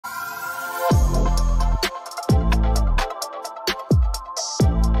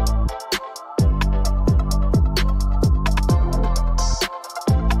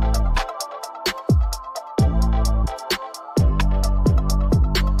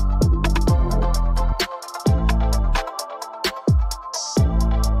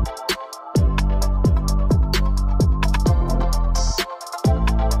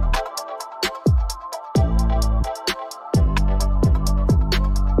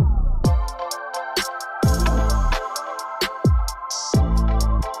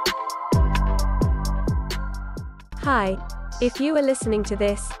Hi. If you are listening to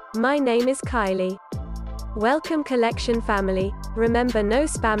this, my name is Kylie. Welcome collection family. Remember, no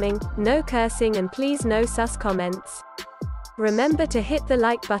spamming, no cursing, and please no sus comments. Remember to hit the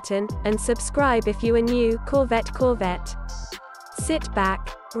like button, and subscribe if you are new. Corvette. Sit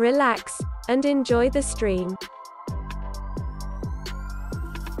back, relax, and enjoy the stream.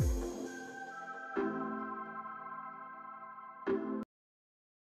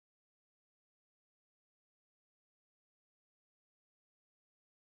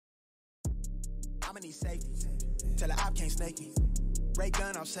 I'ma need safety. Tell her I can't snake me. Ray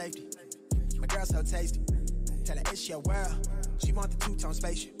gun off safety. My girl so tasty. Tell her it's your world. She want the two-tone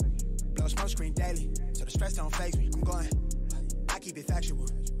spaceship. Blow smoke screen daily, so the stress don't faze me. I'm going. I keep it factual.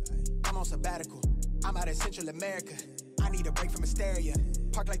 I'm on sabbatical. I'm out in Central America. I need a break from hysteria.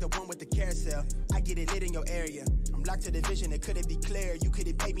 Park like the one with the carousel. I get it lit in your area. I'm locked to the vision, it couldn't be clear. You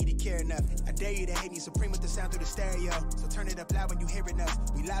couldn't pay me to care enough. I dare you to hate me supreme with the sound through the stereo. So turn it up loud when you hearing us.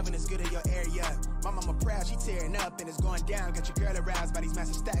 We live and it's good in your area. My mama proud, she tearing up and it's going down. Got your girl aroused by these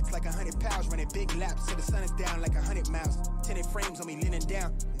massive stacks like 100 pounds. Running big laps till the sun is down like 100 miles. Tinted frames on me leaning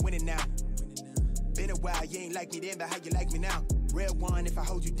down. I'm winning now. Been a while, you ain't like me then, but how you like me now? Real one, if I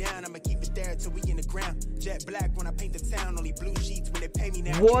hold you down, I'ma keep it there till we in the ground. Jet black when I paint the town, only blue sheets when they pay me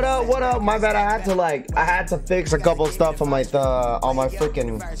now. What up? My bad. I had to fix a couple stuff on my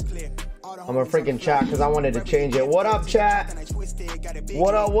freaking chat because I wanted to change it. What up, chat?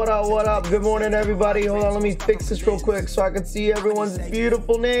 What up? Good morning, everybody. Hold on, let me fix this real quick so I can see everyone's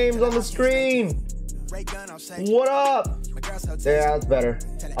beautiful names on the screen. What up? Yeah, that's better.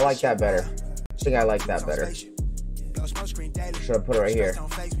 I like that better. I think I like that better. Should I put it right here?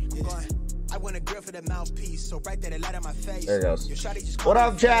 There it goes. What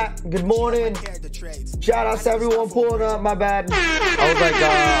up, chat? Good morning. Shout out to everyone pulling up. My bad.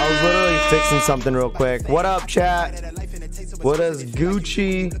 I was literally fixing something real quick. What up, chat? What is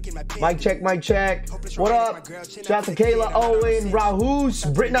Gucci? Mic check. What up? Shout out to Kayla, Owen, Rahus,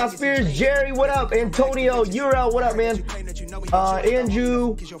 Britney Spears, Jerry. What up? Antonio, Urel. What up, man?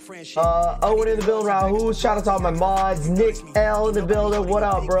 Andrew, Owen in the building. Rahus. Shout out to all my mods. Nick L in the building. What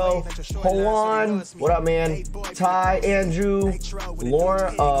up, bro? Juan. What up, man? Ty, Andrew,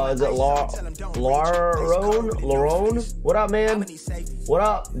 Laura. Is it Larone? What up, man? What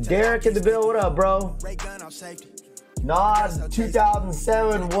up? Derek in the building. What up, bro? Nod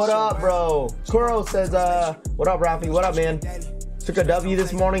 2007, what up, bro? Kuro says, what up, Raffy? What up, man? Took a W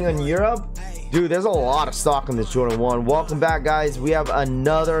this morning in Europe. Dude, there's a lot of stock in this Jordan 1. Welcome back, guys. We have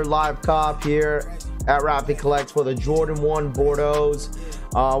another live cop here at RaffyCollects for the Jordan 1 Bordeaux.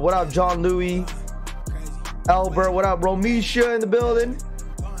 What up, John Louis? Albert, what up? Romisha in the building.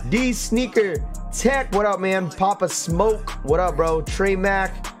 D Sneaker Tech, what up, man? Papa Smoke, what up, bro? Trey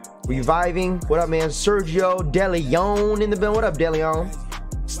Mac. Reviving, what up, man? Sergio DeLeon in the building. What up, DeLeon?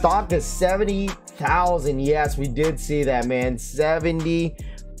 Stock is 70,000. Yes, we did see that, man. 70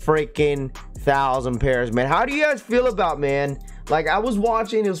 freaking thousand pairs, man. How do you guys feel about, man? Like, I was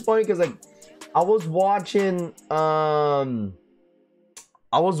watching, it was funny because like I was watching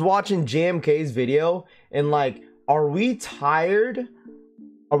JMK's video, and like, are we tired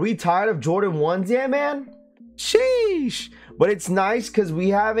of Jordan 1s? Yeah, man. Sheesh. But it's nice because we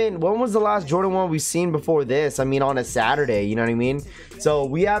haven't, when was the last Jordan 1 we've seen before this? I mean, on a Saturday, you know what I mean?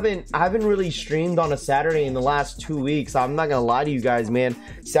 So I haven't really streamed on a Saturday in the last 2 weeks. I'm not gonna lie to you guys, man.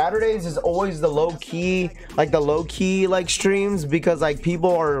 Saturdays is always the low-key like streams, because like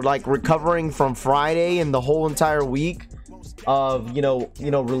people are like recovering from Friday and the whole entire week of you know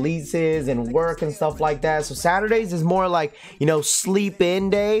releases and work and stuff like that. So Saturdays is more like, you know, sleep in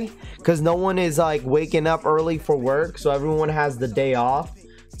day, because no one is like waking up early for work, so everyone has the day off.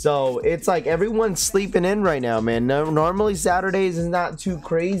 So it's like everyone's sleeping in right now, man. Normally Saturdays is not too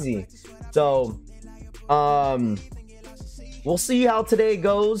crazy. So we'll see how today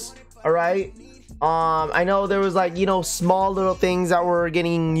goes. All right. I know there was like, you know, small little things that were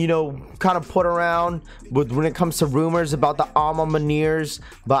getting, you know, kind of put around when it comes to rumors about the Alma Maniers,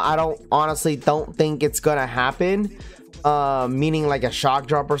 but I honestly don't think it's gonna happen. Meaning like a shock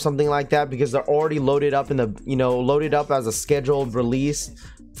drop or something like that, because they're already loaded up loaded up as a scheduled release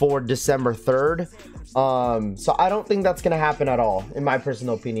for December 3rd. So I don't think that's gonna happen at all, in my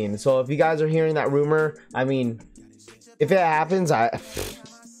personal opinion. So if you guys are hearing that rumor, I mean, if it happens,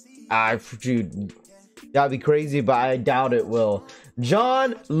 dude, that'd be crazy, but I doubt it will.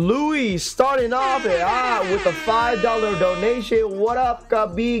 John Louis starting off with a $5 donation. What up,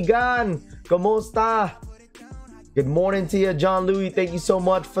 Kabigan? ¿Cómo está? Good morning to you, John Louis. Thank you so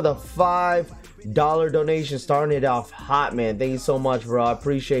much for the $5 donation, starting it off hot, man. Thank you so much, bro. I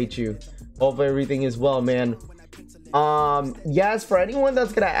appreciate you. Hope everything is well, man. Yes, for anyone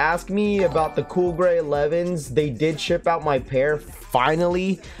that's gonna ask me about the cool gray 11s, they did ship out my pair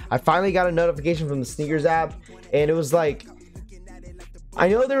finally. I finally got a notification from the sneakers app, and it was like, I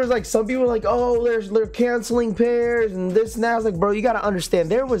know there was like some people like, oh, they're canceling pairs and this and that. I was like, bro, you gotta understand,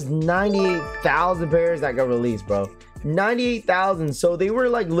 there was 98,000 pairs that got released, bro. 98,000. So they were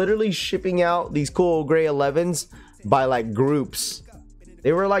like literally shipping out these cool gray 11s by like groups.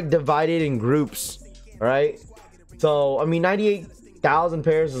 They were like divided in groups, right? So I mean, 98,000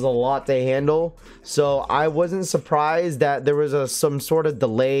 pairs is a lot to handle. So I wasn't surprised that there was some sort of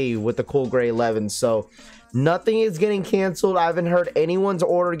delay with the cool gray 11s. So nothing is getting canceled. I haven't heard anyone's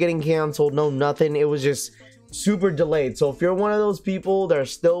order getting canceled. No, nothing. It was just super delayed. So if you're one of those people that are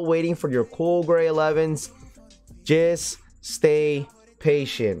still waiting for your cool gray 11s, just stay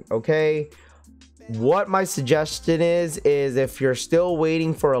patient, okay? What my suggestion is if you're still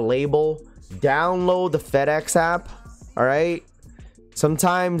waiting for a label, download the FedEx app. All right,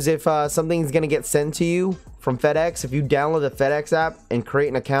 sometimes if something's gonna get sent to you from FedEx, if you download the FedEx app and create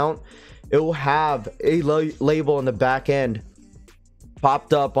an account, it will have a label in the back end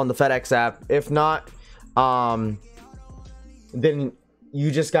popped up on the FedEx app. If not, then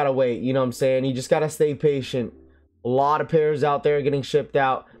you just gotta wait. You know what I'm saying? You just gotta stay patient. A lot of pairs out there getting shipped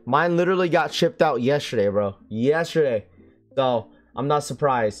out. Mine literally got shipped out yesterday, bro. Yesterday. So I'm not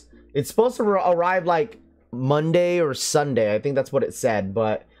surprised. It's supposed to arrive like Monday or Sunday. I think that's what it said.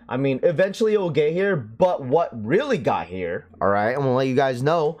 But I mean, eventually it will get here. But what really got here, all right, I'm gonna let you guys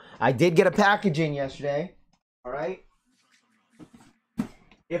know, I did get a package in yesterday. All right.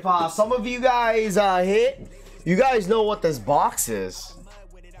 If some of you guys hit, you guys know what this box is.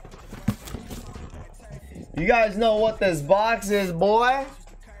 You guys know what this box is, boy.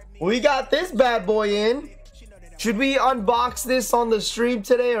 We got this bad boy in. Should we unbox this on the stream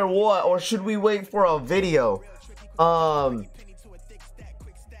today or what? Or should we wait for a video? I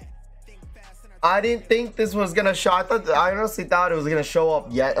didn't think this was gonna show. I honestly thought it was gonna show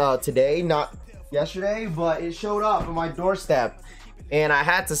up today, not yesterday, but it showed up on my doorstep and I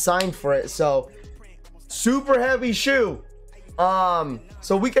had to sign for it. So super heavy shoe.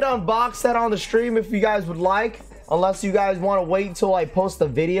 So we could unbox that on the stream if you guys would like, unless you guys want to wait until I post a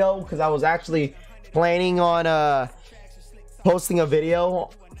video, because I was actually planning on posting a video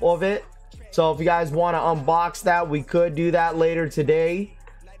of it. So if you guys want to unbox that, we could do that later today.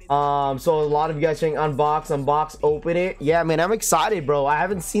 So a lot of you guys saying unbox, open it. Yeah, man, I'm excited, bro. I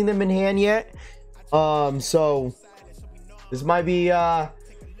haven't seen them in hand yet. So this might be a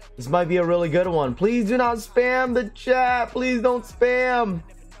really good one. Please do not spam the chat. Please don't spam.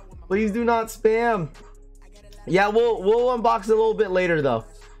 Please do not spam. Yeah, we'll unbox it a little bit later though.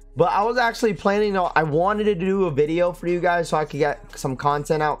 But I was actually planning on, I wanted to do a video for you guys so I could get some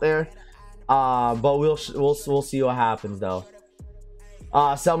content out there. But we'll see what happens though.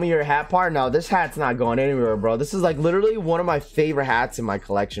 Sell me your hat part. No, this hat's not going anywhere, bro. This is like literally one of my favorite hats in my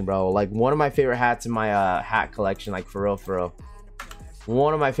collection, bro. Like one of my favorite hats in my hat collection, like for real.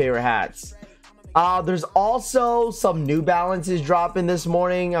 One of my favorite hats. There's also some New Balances dropping this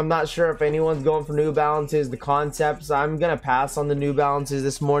morning. I'm not sure if anyone's going for New Balances, the concepts. I'm gonna pass on the New Balances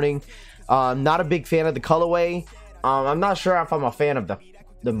this morning. Not a big fan of the colorway. I'm not sure if I'm a fan of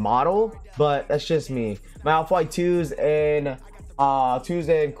the model, but that's just me. My Off-White 2s and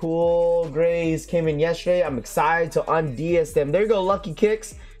Tuesday and cool grays came in yesterday. I'm excited to un-DS them. There you go, Lucky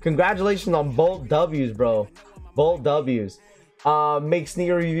Kicks. Congratulations on both W's, bro. Both W's. Make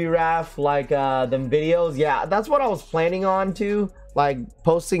sneaker review Raff like them videos. Yeah, that's what I was planning on too, like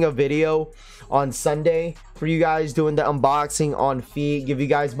posting a video on Sunday for you guys, doing the unboxing on feet, give you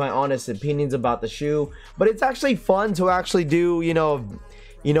guys my honest opinions about the shoe. But it's actually fun to actually do, you know,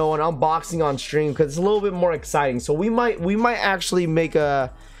 an unboxing on stream, because it's a little bit more exciting. So we might actually make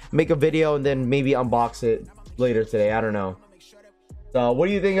a video and then maybe unbox it later today. I don't know. So what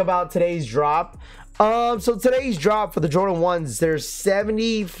do you think about today's drop? So today's drop for the Jordan 1s, there's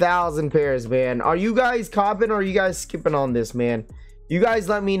 70,000 pairs, man. Are you guys copping or are you guys skipping on this, man? You guys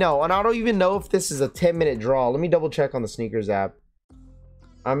let me know. And I don't even know if this is a 10-minute draw. Let me double check on the sneakers app.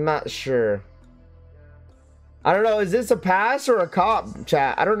 I'm not sure. I don't know. Is this a pass or a cop,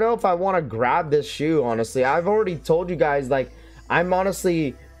 chat? I don't know if I want to grab this shoe, honestly. I've already told you guys, like, I'm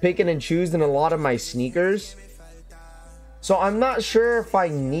honestly picking and choosing a lot of my sneakers. So I'm not sure if I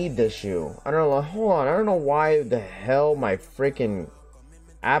need this shoe. I don't know. Hold on. I don't know why the hell my freaking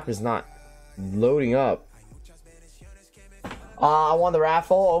app is not loading up. I won the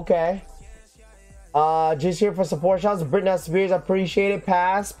raffle. Okay. Just here for support shots. Britney Spears. I appreciate it.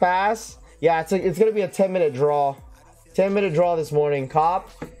 Pass. Yeah, it's gonna be a 10-minute draw. 10-minute draw this morning. Cop.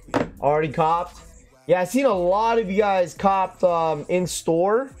 Already copped. Yeah, I seen a lot of you guys copped in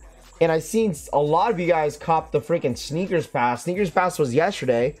store, and I seen a lot of you guys cop the freaking sneakers pass. Sneakers pass was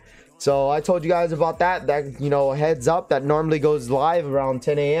yesterday, so I told you guys about that. That, you know, heads up, that normally goes live around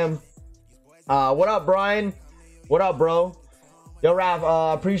 10 a.m. What up, Brian? What up, bro? Yo,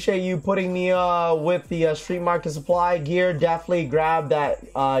 Raph, appreciate you putting me with the street market supply gear. Definitely grab that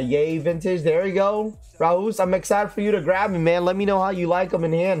Yay vintage. There you go, Rahus. I'm excited for you to grab me, man. Let me know how you like them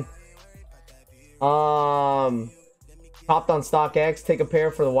in hand. Popped on StockX. Take a pair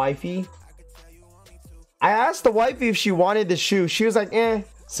for the wifey. I asked the wifey if she wanted the shoe. She was like, eh.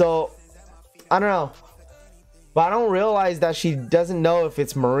 So I don't know, but I don't realize that she doesn't know if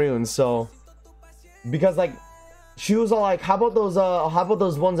it's maroon. So because like she was all like, how about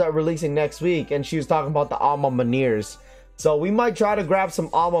those ones that are releasing next week? And she was talking about the Alma Maniers. So we might try to grab some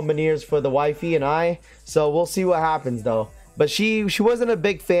Alma Maniers for the wifey and I. So we'll see what happens though. But she wasn't a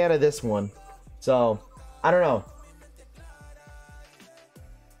big fan of this one. So I don't know.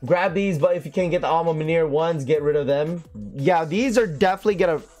 Grab these, but if you can't get the Alma Manier ones, get rid of them. Yeah, these are definitely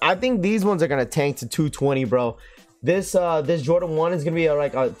gonna, I think these ones are gonna tank to 220, bro. This Jordan 1 is gonna be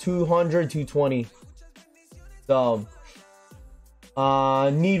like a 200, 220. So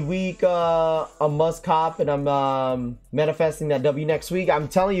need week a must cop, and I'm manifesting that W next week. I'm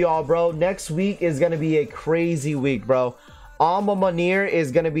telling you all, bro, next week is gonna be a crazy week, bro. Alma Manier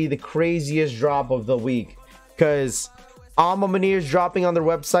is gonna be the craziest drop of the week, because Alma Manier is dropping on their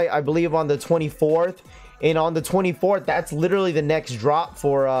website, I believe, on the 24th, and on the 24th, that's literally the next drop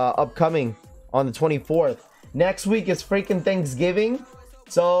for upcoming on the 24th. Next week is freaking Thanksgiving.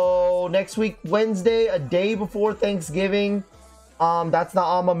 So next week, Wednesday, a day before Thanksgiving, that's the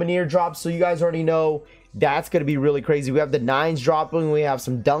Alma Manier drop. So you guys already know that's going to be really crazy. We have the 9s dropping. We have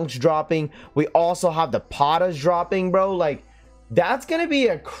some Dunks dropping. We also have the Patas dropping, bro. Like, that's going to be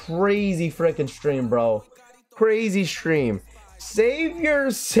a crazy freaking stream, bro. Crazy stream. Save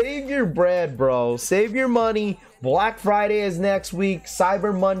your bread, bro. Save your money. Black Friday is next week.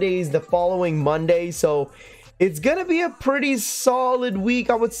 Cyber Monday is the following Monday. So it's gonna be a pretty solid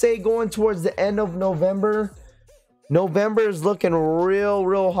week, I would say, going towards the end of November. November is looking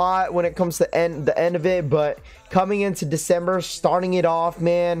real hot when it comes to the end of it, but coming into December, starting it off,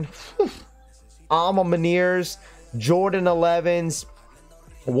 man. Alma Maniers, Jordan 11s,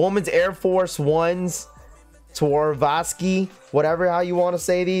 women's Air Force 1s, Swarovski, whatever how you want to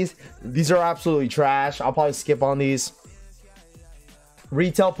say these. These are absolutely trash. I'll probably skip on these.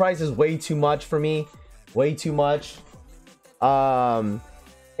 Retail price is way too much for me. Way too much. And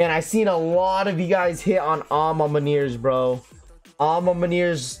I seen a lot of you guys hit on Alma Maniers, bro. Alma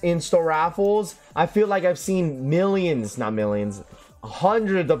Maniers in-store raffles. I feel like I've seen millions, not millions,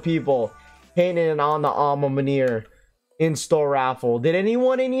 hundreds of people hitting on the Alma Manier in-store raffle. Did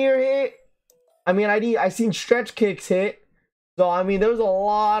anyone in here hit? I mean, I seen Stretch Kicks hit. So, I mean, there's a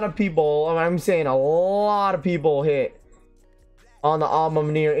lot of people. I'm saying a lot of people hit on the Alma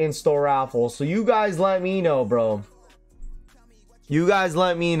Manier in-store raffle. So you guys let me know, bro. You guys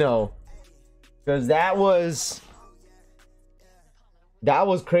let me know, because that was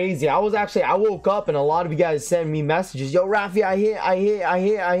crazy. I woke up and a lot of you guys sent me messages. Yo, Raffy, I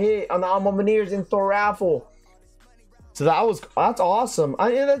hit on the Alma Maniers in-store raffle. So that's awesome.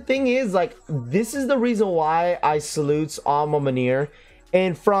 And the thing is, like, this is the reason why I salute Alma Manier.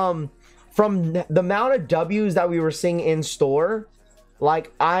 And from the amount of W's that we were seeing in store,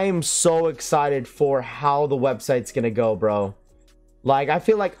 like, I'm so excited for how the website's gonna go, bro. Like, I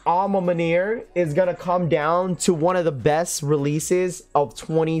feel like Alma Manier is gonna come down to one of the best releases of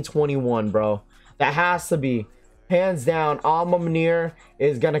 2021, bro. That has to be, hands down. Alma Manier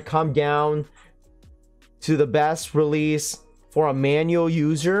is gonna come down to the best release for a manual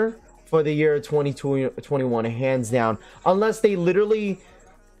user for the year 2021, hands down. Unless they literally,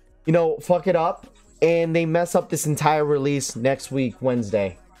 you know, fuck it up and they mess up this entire release next week,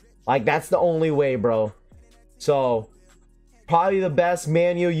 Wednesday. Like, that's the only way, bro. So probably the best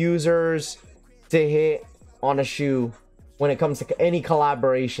manual users to hit on a shoe when it comes to any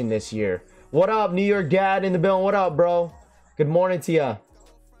collaboration this year. What up, New York Dad in the building? What up, bro? Good morning to ya.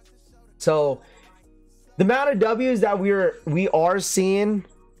 So the amount of W's that we are seeing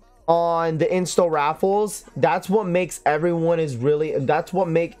on the in-store raffles, that's what makes everyone is really, that's what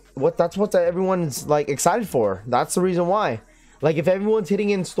everyone's like excited for. That's the reason why. Like, if everyone's hitting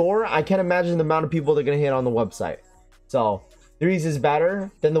in store, I can't imagine the amount of people they're gonna hit on the website. So 3s is better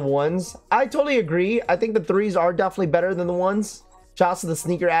than the 1s. I totally agree. I think the 3s are definitely better than the 1s. Shouts to the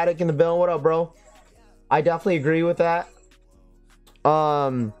sneaker addict in the bill. What up, bro? I definitely agree with that.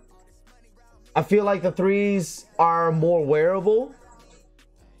 I feel like the 3s are more wearable.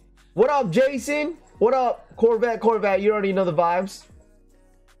 What up, Jason? What up, Corvette? You already know the vibes.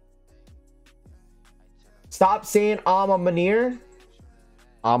 Stop saying I'm a Manir.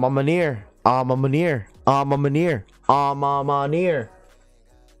 I'm a Manir. I'm a Manir. I'm a Manir. I'm a Manir.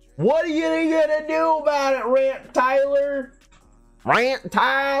 What are you gonna do about it, Rant Tyler? Rant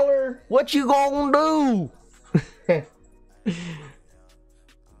Tyler, what you gonna do?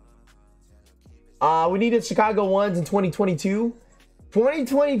 We needed Chicago ones in 2022.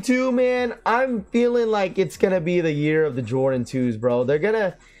 2022, man, I'm feeling like it's gonna be the year of the Jordan 2s, bro. They're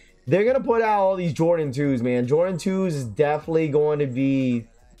gonna put out all these Jordan 2s, man. Jordan 2s is definitely going to be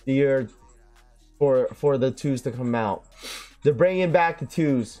the year for the 2s to come out. They're bringing back the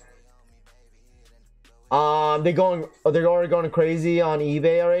 2s. They're already going crazy on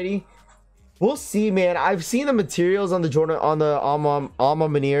eBay already. We'll see, man. I've seen the materials on the Jordan, on the Alma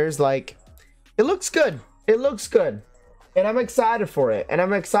Maniers. Like, it looks good. It looks good, and I'm excited for it. And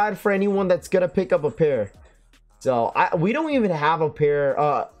I'm excited for anyone that's gonna pick up a pair. So we don't even have a pair,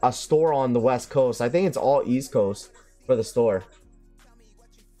 a store on the West Coast. I think it's all East Coast for the store.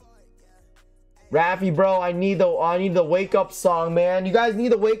 Raffy, bro, I need the wake up song, man. You guys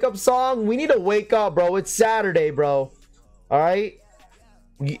need the wake up song? We need to wake up, bro. It's Saturday, bro. All right?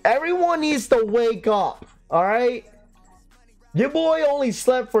 Everyone needs to wake up. All right? Your boy only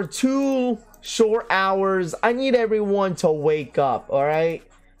slept for 2 short hours. I need everyone to wake up. All right?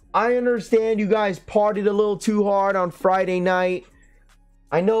 I understand you guys partied a little too hard on Friday night.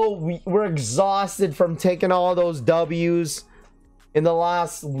 I know we're exhausted from taking all those W's in the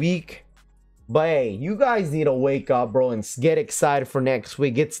last week. But hey, you guys need to wake up, bro, and get excited for next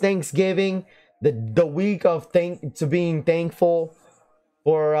week. It's Thanksgiving, the week of being thankful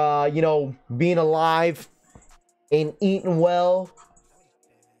for you know, being alive and eating well.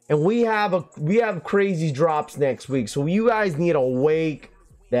 And we have crazy drops next week, so you guys need to wake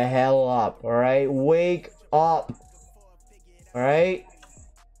the hell up. All right, wake up. All right.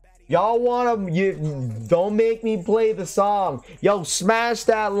 Y'all want to, don't make me play the song. Yo, smash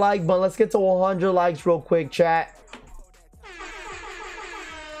that like button. Let's get to 100 likes real quick, chat.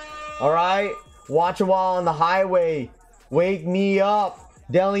 All right. Watch it while on the highway. Wake me up.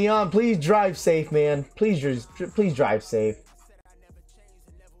 DeLeon, please drive safe, man. Please drive safe.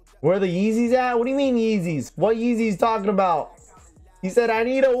 Where are the Yeezys at? What do you mean Yeezys? What Yeezys talking about? He said, I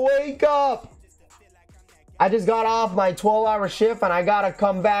need to wake up. I just got off my 12-hour shift and I gotta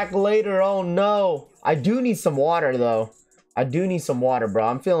come back later. Oh no. I do need some water though. I do need some water, bro.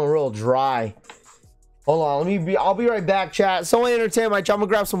 I'm feeling real dry. Hold on, I'll be right back, chat. Someone entertain my chat. I'm gonna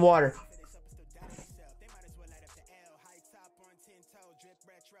grab some water.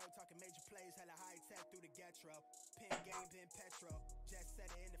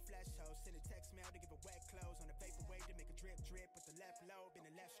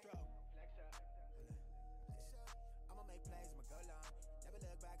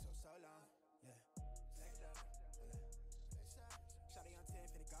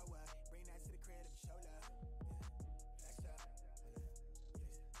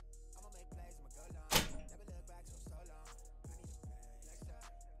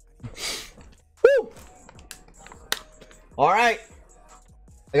 All right,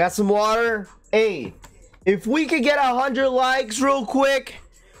 I got some water. Hey, if we could get 100 likes real quick,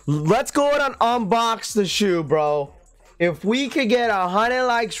 let's go ahead and unbox the shoe, bro. If we could get 100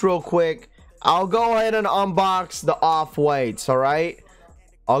 likes real quick, I'll go ahead and unbox the off-whites. All right,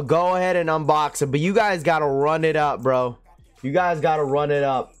 I'll go ahead and unbox it, but you guys gotta run it up, bro. You guys gotta run it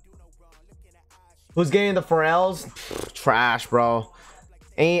up. Who's getting the Pharrells? Trash, bro.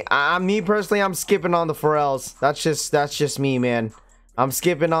 Me personally, I'm skipping on the Pharrells. That's just me, man. I'm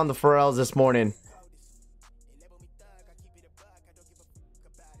skipping on the Pharrells this morning.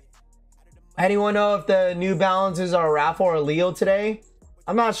 Anyone know if the New Balances are a Raffle or a Leo today?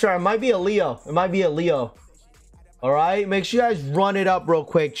 I'm not sure. It might be a Leo. It might be a Leo. All right, make sure you guys run it up real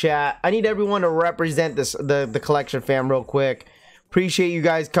quick, chat. I need everyone to represent this the collection fam real quick. Appreciate you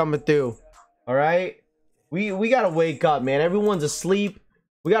guys coming through. All right, we gotta wake up, man. Everyone's asleep.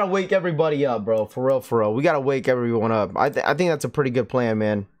 We gotta wake everybody up, bro. For real, for real. We gotta wake everyone up. I think that's a pretty good plan,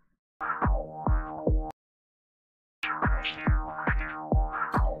 man.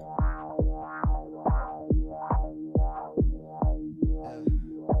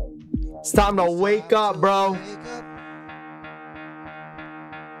 It's time to wake up, bro.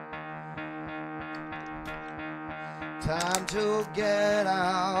 Time to get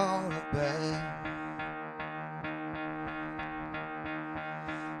out of bed.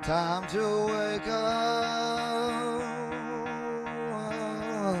 Time to wake up.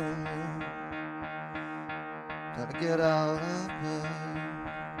 Time to get out of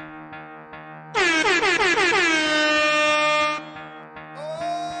bed.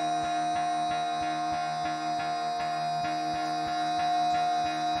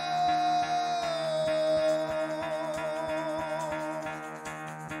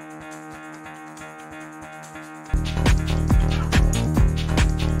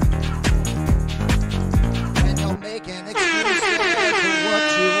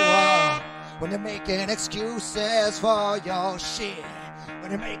 making excuses for your shit.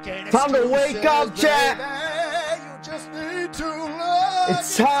 When you're making Time to wake up, chat. baby, you just need to love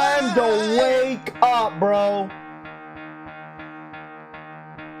It's time to yourself. wake up, bro.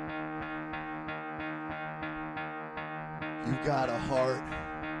 You got a heart.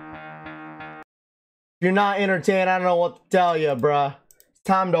 If you're not entertained, I don't know what to tell you, bruh. It's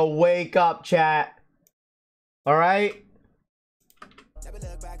time to wake up, chat. All right?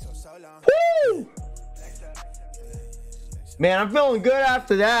 Woo! Man, I'm feeling good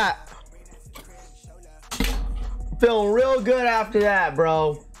after that. Feeling real good after that,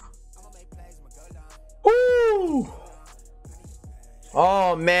 bro. Woo!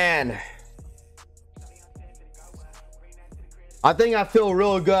 Oh, man. I think I feel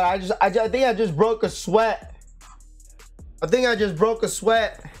real good. I think I just broke a sweat. I think I just broke a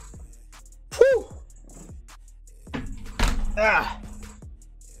sweat. Whew. Ah.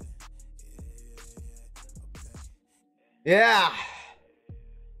 Yeah.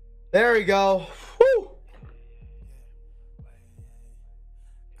 There we go. Whew.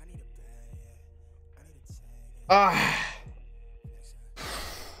 Ah.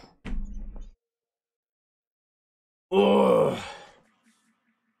 Ugh.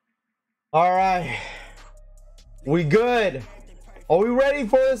 All right. We good? Are we ready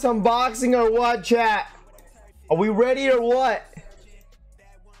for this unboxing or what, chat? Are we ready or what?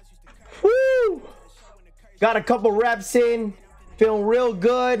 Woo! Got a couple reps in. Feeling real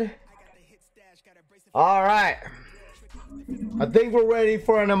good. All right. I think we're ready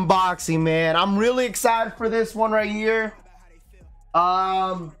for an unboxing, man. I'm really excited for this one right here.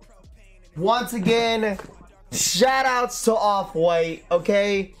 Once again, shout outs to Off-White,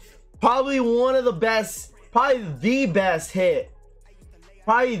 okay? Probably one of the best, probably the best hit.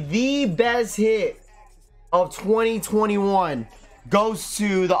 Probably the best hit of 2021 goes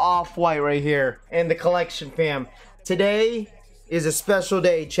to the Off-White right here and the collection fam. Today is a special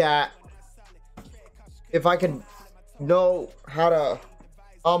day, chat. If I can know how to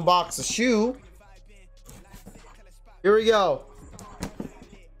unbox a shoe. Here we go.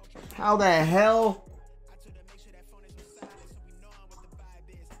 How the hell?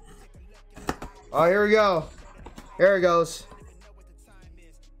 Oh, here we go. Here it goes.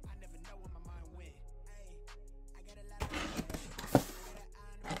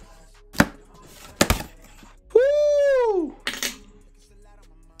 Woo!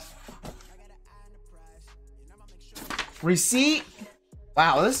 Receipt.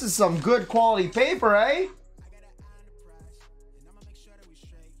 Wow, this is some good quality paper, eh?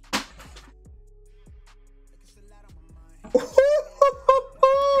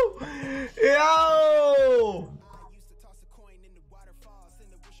 Yo!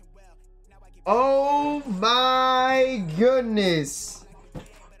 Oh my goodness.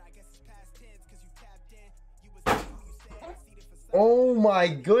 Oh my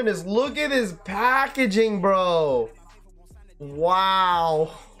goodness. Look at this packaging, bro.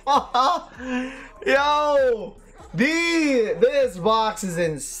 Wow. Yo! This box is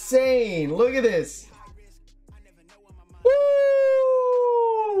insane. Look at this.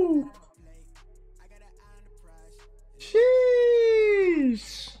 Woo!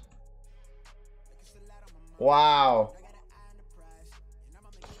 Sheesh. Wow.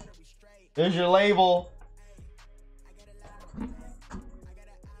 There's your label.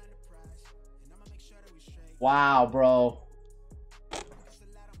 Wow, bro.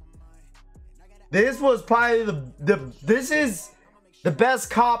 This was probably this is the best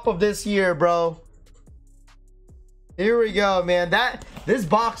cop of this year, bro. Here we go, man. This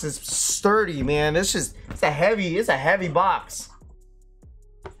box is sturdy, man. It's a heavy box.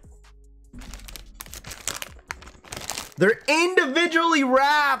 They're individually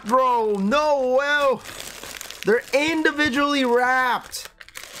wrapped, bro. No way. They're individually wrapped.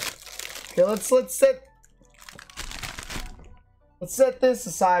 Okay, let's set this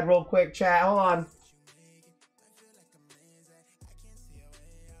aside real quick, chat. Hold on.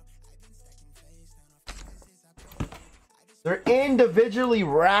 They're individually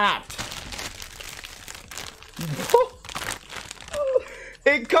wrapped.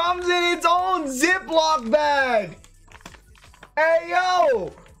 It comes in its own Ziploc bag. Hey,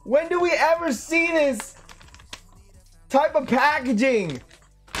 yo. When do we ever see this type of packaging?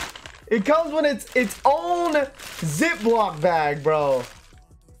 It comes with its own Ziploc bag, bro.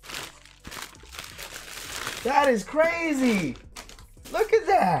 That is crazy. Look at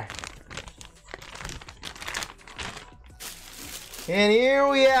that. And here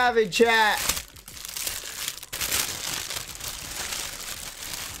we have it, chat.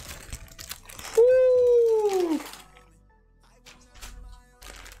 Woo.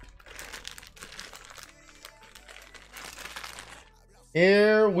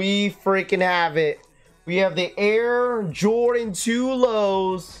 Here we freaking have it. We have the Air Jordan 2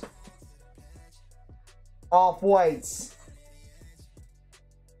 lows. Off-whites.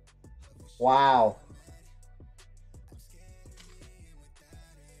 Wow.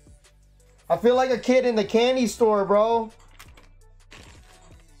 I feel like a kid in the candy store, bro.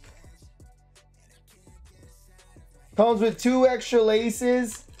 Comes with 2 extra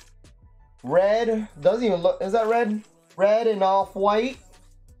laces. Red. Doesn't even look. Is that red? Red and off-white.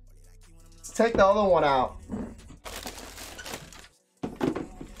 Let's take the other one out.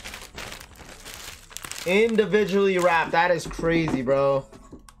 Individually wrapped. That is crazy, bro.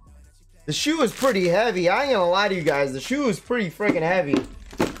 The shoe is pretty heavy. I ain't gonna lie to you guys. The shoe is pretty freaking heavy.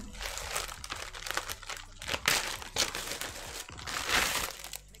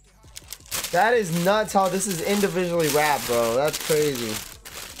 That is nuts how this is individually wrapped, bro. That's crazy.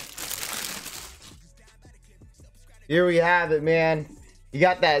 Here we have it, man. You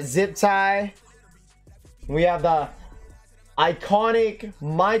got that zip tie. We have the iconic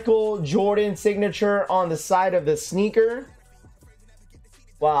Michael Jordan signature on the side of the sneaker.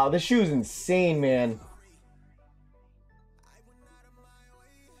 Wow, this shoe is insane, man.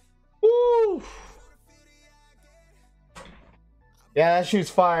 Woo! Yeah, that shoe's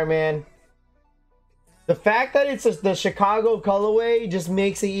fire, man. The fact that it's the Chicago colorway just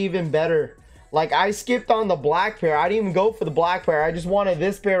makes it even better. Like, I skipped on the black pair. I didn't even go for the black pair. I just wanted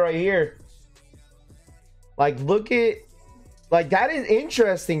this pair right here. Like, look at... Like, that is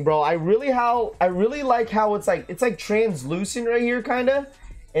interesting, bro. I really like how it's like translucent right here, kind of.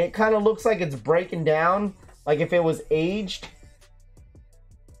 And it kind of looks like it's breaking down. Like, if it was aged.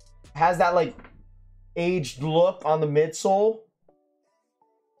 Has that, like, aged look on the midsole.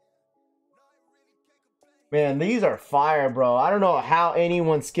 Man, these are fire, bro. I don't know how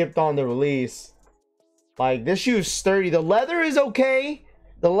anyone skipped on the release. Like, this shoe is sturdy. The leather is okay.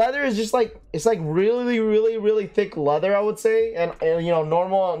 The leather is just like, it's like really thick leather, I would say. And you know,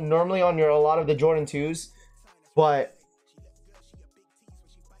 normally on a lot of the Jordan 2s. But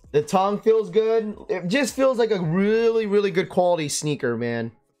the tongue feels good. It just feels like a really good quality sneaker,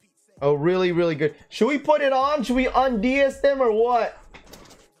 man. Oh, really good. Should we put it on? Should we un-DS them or what?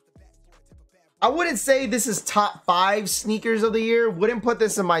 I wouldn't say this is top 5 sneakers of the year. Wouldn't put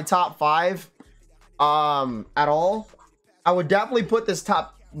this in my top 5 at all. I would definitely put this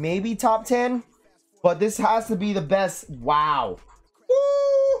maybe top 10, but this has to be the best. Wow.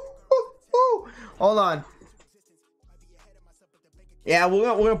 Woo! Hold on. Yeah, we're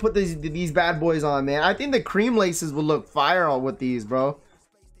gonna put these bad boys on, man. I think the cream laces would look fire with these, bro.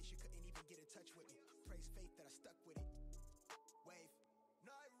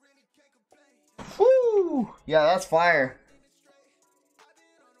 Woo! Yeah, that's fire.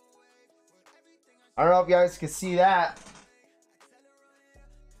 I don't know if you guys can see that.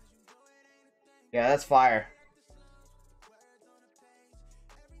 Yeah, that's fire.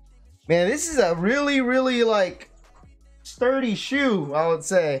 Man, this is a really like sturdy shoe, I would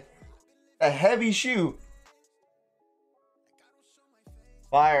say. A heavy shoe.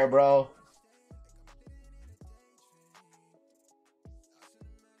 Fire, bro.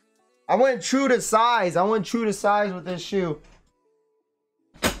 I went true to size. I went true to size with this shoe.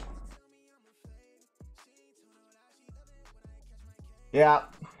 Yeah.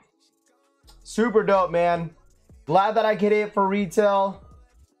 Super dope, man. Glad that I could hit for retail.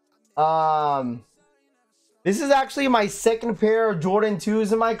 This is actually my second pair of Jordan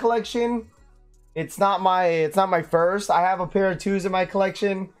 2s in my collection. It's not my first. I have a pair of 2s in my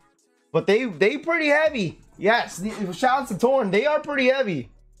collection, but they pretty heavy. Yes, shout out to Torn. They are pretty heavy.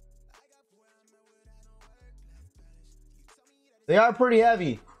 They are pretty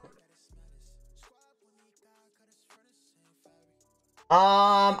heavy.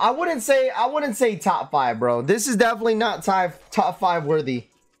 I wouldn't say top 5, bro. This is definitely not top 5 worthy.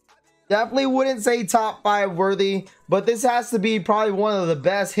 Definitely wouldn't say top 5 worthy, but this has to be probably one of the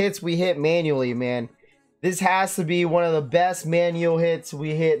best hits we hit manually, man. This has to be one of the best manual hits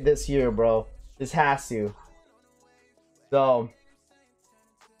we hit this year, bro. This has to. So,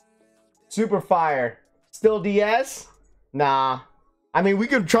 super fire. Still DS? Nah. I mean, we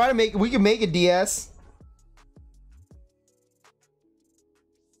could try to make it DS.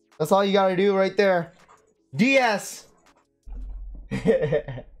 That's all you gotta do right there. DS.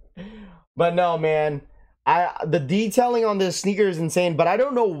 But no, man. The detailing on this sneaker is insane, but I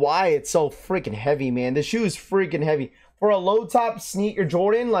don't know why it's so freaking heavy, man. The shoe is freaking heavy. For a low top sneaker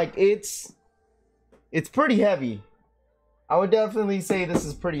Jordan, like it's pretty heavy. I would definitely say this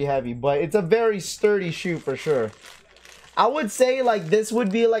is pretty heavy, but it's a very sturdy shoe for sure. I would say like this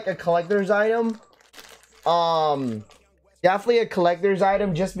would be like a collector's item. Definitely a collector's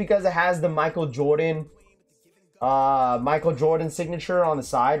item just because it has the Michael Jordan signature on the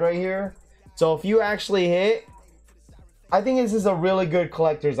side right here. So if you actually hit, I think this is a really good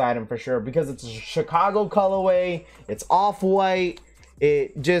collector's item for sure because it's a Chicago colorway. It's off-white.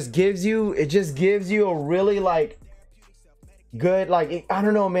 It just gives you a really like good, like, I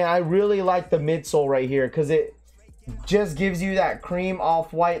don't know, man. I really like the midsole right here because it just gives you that cream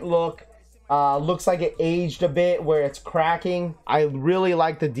off-white look. Looks like it aged a bit where it's cracking. I really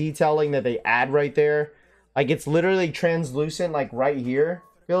like the detailing that they add right there. Like, it's literally translucent, like right here,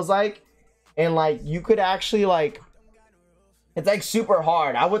 feels like. And like you could actually like, it's like super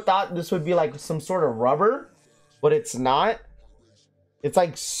hard. I would thought this would be like some sort of rubber, but it's not. It's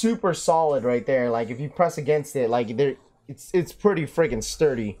like super solid right there. Like if you press against it, like it's pretty freaking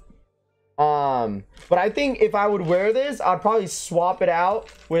sturdy. But I think if I would wear this, I'd probably swap it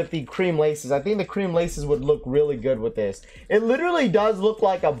out with the cream laces. I think the cream laces would look really good with this. It literally does look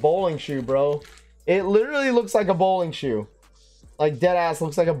like a bowling shoe, bro. It literally looks like a bowling shoe. Like dead ass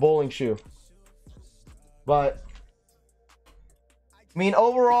looks like a bowling shoe. But I mean,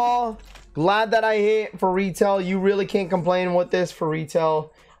 overall, glad that I hit for retail. You really can't complain with this for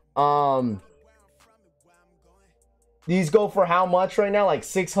retail. These go for how much right now? Like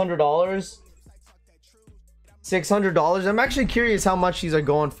 $600. $600. I'm actually curious how much these are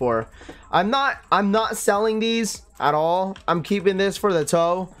going for. I'm not selling these at all. I'm keeping this for the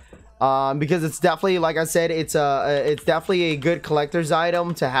toe. Because it's definitely, like I said, it's definitely a good collector's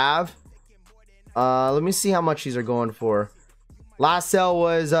item to have. Let me see how much these are going for. Last sale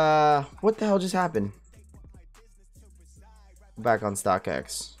was what the hell just happened? Back on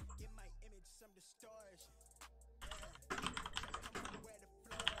StockX.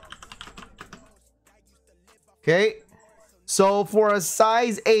 Okay, so for a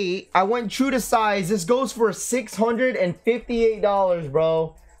size 8, I went true to size. This goes for $658,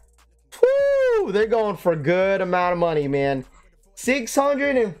 bro. Woo! They're going for a good amount of money, man.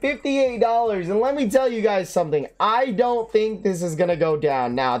 $658. And let me tell you guys something. I don't think this is gonna go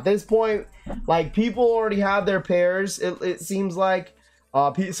down. Now at this point, like, people already have their pairs. It seems like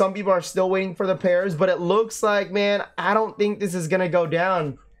some people are still waiting for the pairs, but it looks like, man, I don't think this is gonna go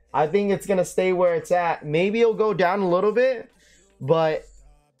down. I think it's gonna stay where it's at. Maybe it'll go down a little bit, but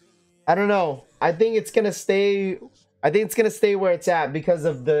I don't know. I think it's gonna stay. I think it's gonna stay where it's at because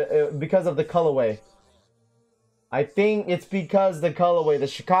of the colorway. I think it's because the colorway, the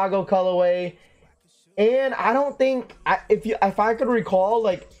Chicago colorway, and I don't think if I could recall,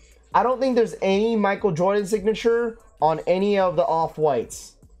 like, I don't think there's any Michael Jordan signature on any of the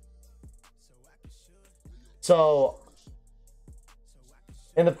off-whites. So,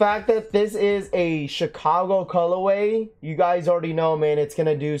 and the fact that this is a Chicago colorway, you guys already know, man, it's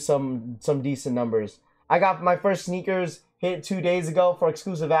gonna do some decent numbers. I got my first sneakers hit 2 days ago for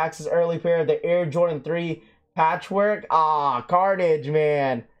exclusive access early pair, the Air Jordan 3 patchwork. Ah, carnage,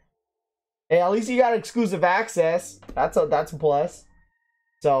 man. Hey, at least you got exclusive access. That's a plus.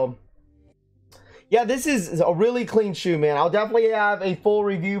 So yeah, this is a really clean shoe, man. I'll definitely have a full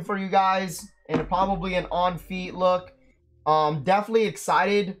review for you guys and probably an on feet look. Definitely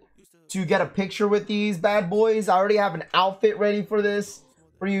excited to get a picture with these bad boys. I already have an outfit ready for this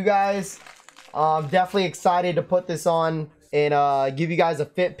for you guys. Definitely excited to put this on and give you guys a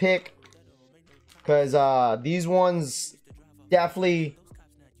fit pick, because these ones definitely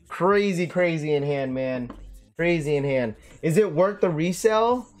crazy in hand, man. Crazy in hand. Is it worth the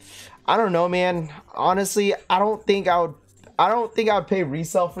resale? I don't know, man. Honestly, I don't think I would pay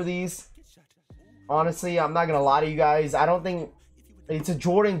resale for these. Honestly, I'm not gonna lie to you guys. I don't think it's a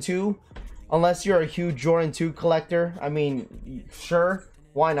Jordan 2, unless you're a huge Jordan 2 collector. I mean, sure,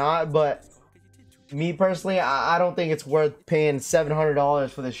 why not? But me personally, I don't think it's worth paying $700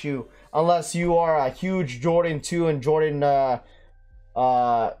 for the shoe, unless you are a huge Jordan 2 and Jordan,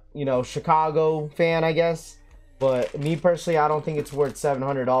 you know, Chicago fan, I guess. But me personally, I don't think it's worth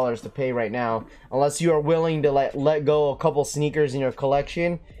 $700 to pay right now, unless you are willing to let go a couple sneakers in your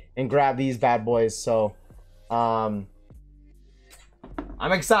collection and grab these bad boys. So I'm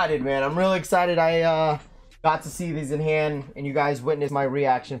excited, man. I'm really excited. I got to see these in hand and you guys witnessed my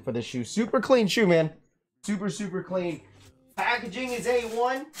reaction for the shoe. Super clean shoe, man. Super clean. Packaging is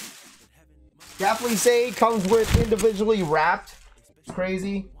A1. Definitely say it comes with individually wrapped. It's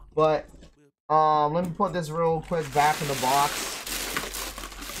crazy, but let me put this real quick back in the box.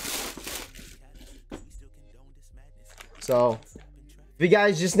 So if you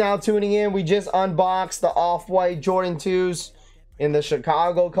guys just now tuning in, we just unboxed the off-white Jordan 2s in the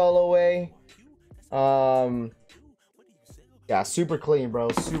Chicago colorway. Yeah, super clean, bro.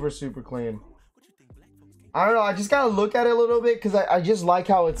 Super clean. I don't know. I just gotta look at it a little bit because I just like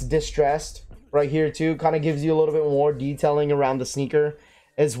how it's distressed right here too. Kind of gives you a little bit more detailing around the sneaker,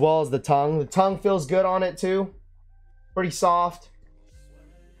 as well as the tongue. The tongue feels good on it too. Pretty soft.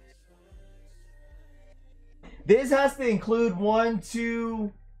 This has to include 1,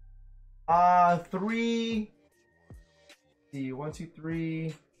 2, 3. See, 1, 2,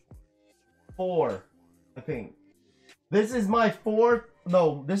 3, 4. I think this is my fourth.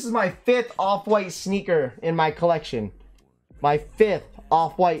 No, this is my 5th off-white sneaker in my collection. My 5th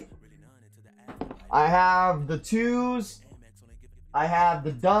off-white. I have the 2s. I have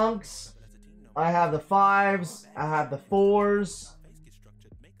the dunks. I have the 5s. I have the 4s.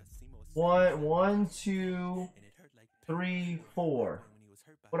 1, 2, 3, 4.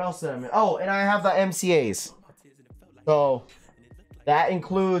 What else did I miss? Oh, and I have the MCAs. So that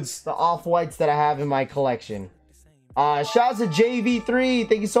includes the off-whites that I have in my collection. Shouts to JV3.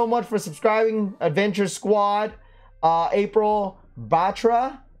 Thank you so much for subscribing. Adventure Squad. April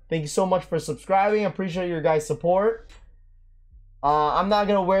Batra. Thank you so much for subscribing. I appreciate your guys' support. I'm not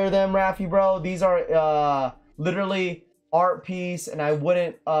gonna wear them, Raffy bro. These are literally art piece, and I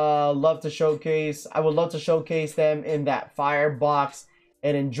wouldn't love to showcase. I would love to showcase them in that fire box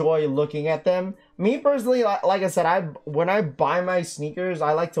and enjoy looking at them. Me personally, like I said, when I buy my sneakers,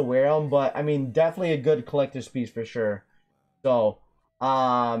 I like to wear them, but I mean, definitely a good collector's piece for sure. So,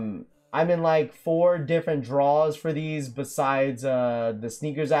 I'm in like 4 different draws for these besides the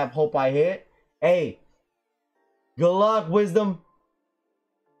sneakers app Hope I Hit. Hey, good luck, Wisdom.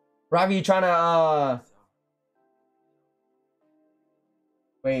 Raffy, you trying to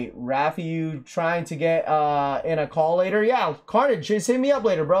wait, Raffy, you trying to get in a call later? Yeah, Carnage, just hit me up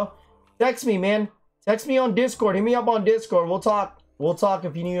later, bro. Text me, man. Text me on Discord. Hit me up on Discord. We'll talk. We'll talk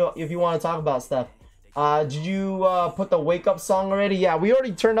if you want to talk about stuff. Did you put the wake up song already? Yeah, we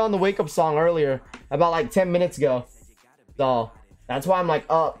already turned on the wake up song earlier, about like 10 minutes ago. So that's why I'm like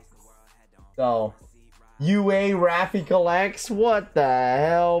up. So UA RaffyCollects, what the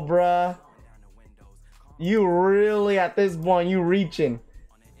hell, bruh? You really at this point you reaching?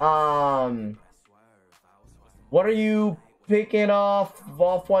 What are you picking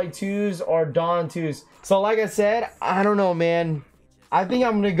off-white 2s or Dawn 2s? So like I said, I don't know, man. I think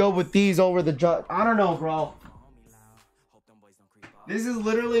I'm gonna go with these over the I don't know, bro. This is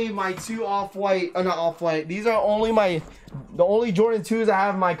literally my 2 off-white, not off-white. These are only the only Jordan 2s I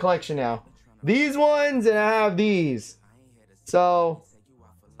have in my collection now. These ones, and I have these. So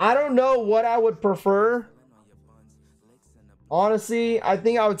I don't know what I would prefer. Honestly, I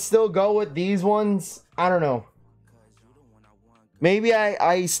think I would still go with these ones. I don't know. Maybe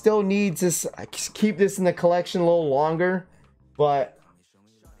I still need to keep this in the collection a little longer. But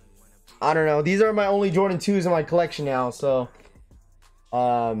I don't know. These are my only Jordan 2s in my collection now. So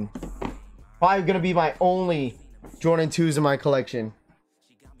probably going to be my only Jordan 2s in my collection.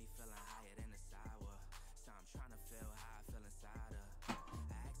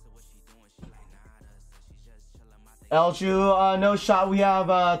 Elshu, no shot. We have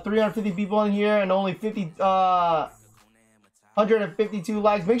 350 people in here and only 152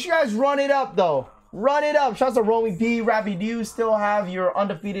 likes. Make sure you guys run it up, though. Run it up. Shouts to Romy P. Raffy, do you still have your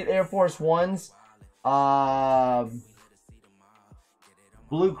undefeated Air Force Ones?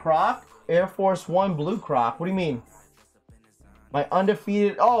 Blue Croc? Air Force One Blue Croc. What do you mean? My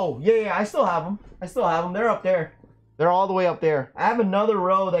undefeated. Oh, yeah, I still have them. I still have them. They're up there. They're all the way up there. I have another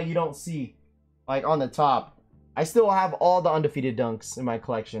row that you don't see, like on the top. I still have all the undefeated dunks in my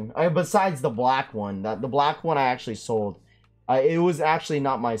collection. Besides the black one. The black one I actually sold. It was actually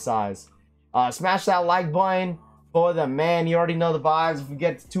not my size. Smash that like button for the man. You already know the vibes. If we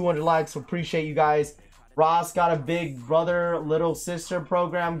get to 200 likes, appreciate you guys. Ross got a big brother, little sister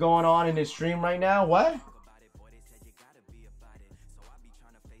program going on in his stream right now. What?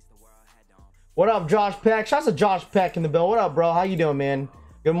 What up, Josh Peck? Shouts to Josh Peck in the bill. What up, bro? How you doing, man?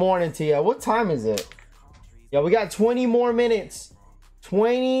 Good morning to you. What time is it? Yeah, we got 20 more minutes.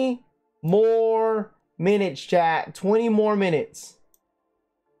 20 more minutes, chat. 20 more minutes.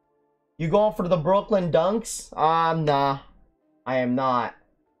 You going for the Brooklyn Dunks? Nah. I am not.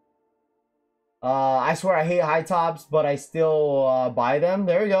 I swear I hate high tops, but I still buy them.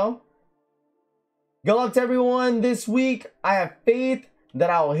 There you go. Good luck to everyone this week. I have faith that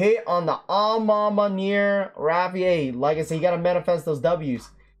I'll hit on the Mama near Raffy. Hey, like I said, you gotta manifest those W's.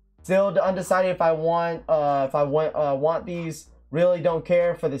 Still undecided if I want these. Really don't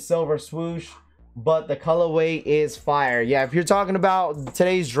care for the silver swoosh, but the colorway is fire. Yeah, if you're talking about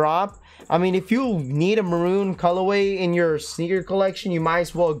today's drop, I mean, if you need a maroon colorway in your sneaker collection, you might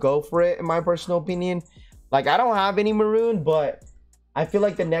as well go for it, in my personal opinion. Like, I don't have any maroon, but I feel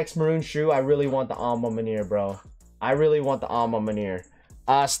like the next maroon shoe, I really want the Alma Manier, bro. I really want the Alma Manier.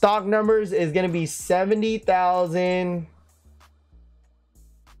 Stock numbers is going to be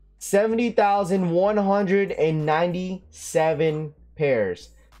 70,197 pairs.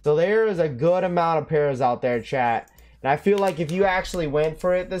 So there is a good amount of pairs out there, chat. And I feel like if you actually went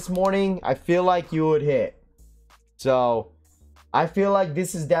for it this morning, I feel like you would hit. So I feel like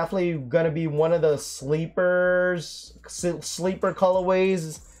this is definitely going to be one of the sleeper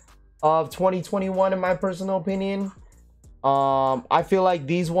colorways of 2021 in my personal opinion. I feel like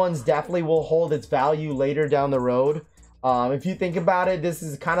these ones definitely will hold its value later down the road. If you think about it, this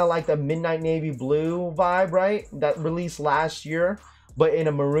is kind of like the midnight navy blue vibe, right? That released last year, but in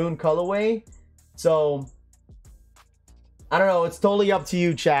a maroon colorway. So I don't know, it's totally up to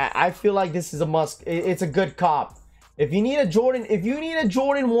you, chat. I feel like this is a must. It's a good cop. If you need a Jordan, if you need a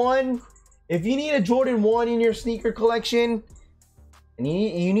Jordan 1 in your sneaker collection, and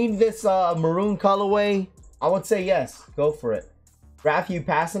you need this maroon colorway, I would say yes, go for it. Raph, you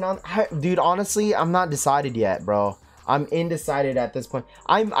passing on? Dude, honestly, I'm not decided yet, bro. I'm undecided at this point.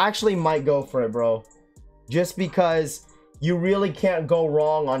 I actually might go for it, bro. Just because you really can't go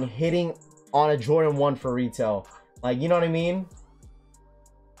wrong on hitting on a Jordan 1 for retail. Like, you know what I mean?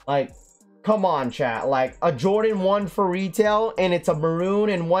 Like, come on, chat. Like, a Jordan 1 for retail, and it's a maroon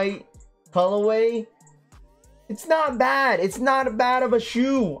and white colorway. It's not bad. It's not bad of a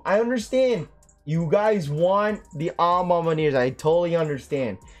shoe. I understand. You guys want the Alma Maniers. I totally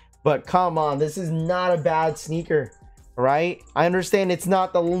understand. But come on, this is not a bad sneaker, right? I understand it's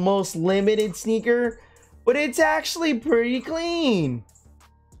not the most limited sneaker, but it's actually pretty clean.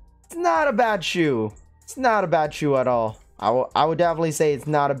 It's not a bad shoe. It's not a bad shoe at all. I would definitely say it's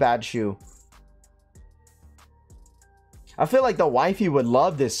not a bad shoe. I feel like the wifey would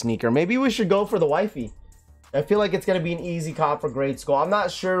love this sneaker. Maybe we should go for the wifey. I feel like it's going to be an easy cop for grade school. I'm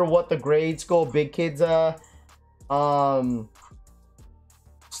not sure what the grade school big kids stock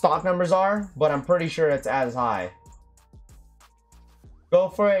numbers are, but I'm pretty sure it's as high. Go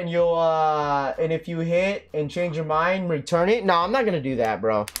for it, and you'll and if you hit and change your mind, return it. No, I'm not going to do that,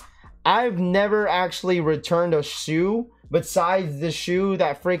 bro. I've never actually returned a shoe besides the shoe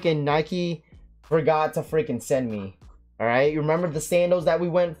that freaking Nike forgot to freaking send me. All right, you remember the sandals that we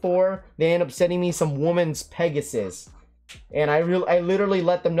went for? They ended up sending me some woman's Pegasus, and I literally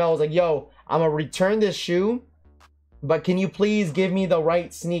let them know. I was like, yo, I'm gonna return this shoe, but can you please give me the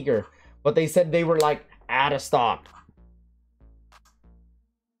right sneaker? But they said they were like out of stock.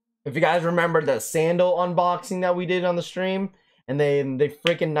 If you guys remember the sandal unboxing that we did on the stream, and they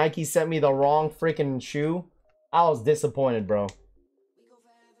freaking Nike sent me the wrong freaking shoe, I was disappointed, bro.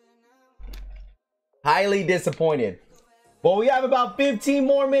 Highly disappointed. Well, we have about 15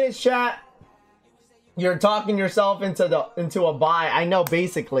 more minutes, chat. You're talking yourself into a buy. I know,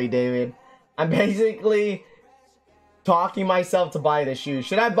 basically, David. I'm basically talking myself to buy the shoe.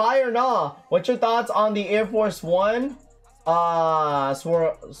 Should I buy or not? What's your thoughts on the Air Force One? Swarovski?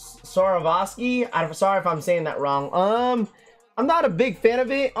 I'm sorry if I'm saying that wrong. I'm not a big fan of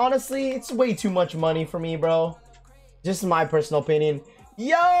it, honestly. It's way too much money for me, bro. Just my personal opinion.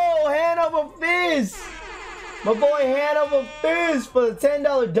 Yo, hand over fist. My boy hand over fist for the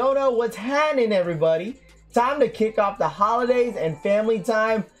 $10 dono. What's happening, everybody? Time to kick off the holidays and family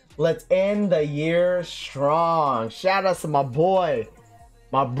time. Let's end the year strong. Shout out to my boy,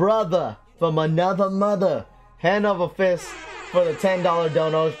 my brother from another mother. Hand over fist for the $10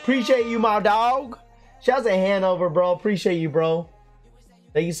 donos. Appreciate you, my dog. Shout out to Hanover, bro. Appreciate you, bro.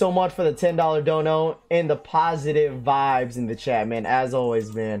 Thank you so much for the $10 dono and the positive vibes in the chat, man. As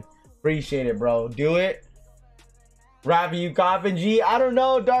always, man. Appreciate it, bro. Do it. Raffy, you coffin G. I don't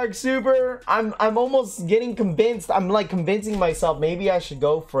know, Dark Super. I'm almost getting convinced. I'm like convincing myself maybe I should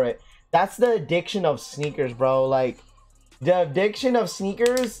go for it. That's the addiction of sneakers, bro. Like, the addiction of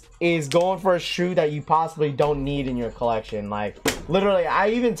sneakers is going for a shoe that you possibly don't need in your collection. Like, literally, I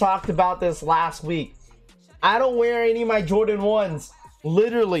even talked about this last week. I don't wear any of my Jordan 1s.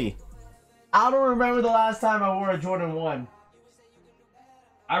 Literally. I don't remember the last time I wore a Jordan 1.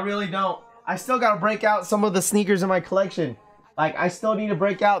 I really don't. I still gotta break out some of the sneakers in my collection. Like, I still need to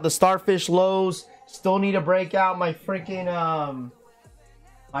break out the Starfish Lows. Still need to break out my freaking,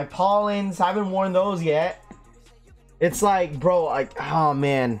 my Pollens. I haven't worn those yet. It's like, bro, like, oh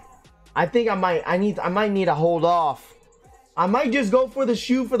man. I think I might need to hold off. I might just go for the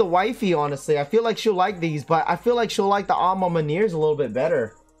shoe for the wifey, honestly. I feel like she'll like these, but I feel like she'll like the Alma Maniers a little bit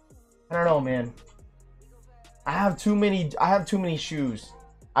better. I don't know, man. I have too many shoes.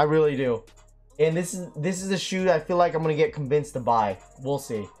 I really do. And this is a shoe that I feel like I'm gonna get convinced to buy. We'll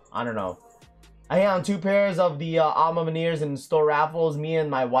see. I don't know. I hit on 2 pairs of the Alma Maniers and store raffles. Me and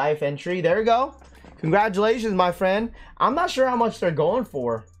my wife entry. There you go. Congratulations, my friend. I'm not sure how much they're going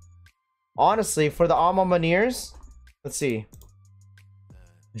for. Honestly, for the Alma Maniers. Let's see.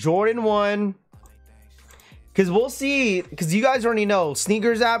 Jordan 1. Because we'll see. Because you guys already know.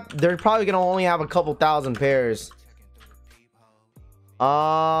 Sneakers app, they're probably going to only have a couple thousand pairs.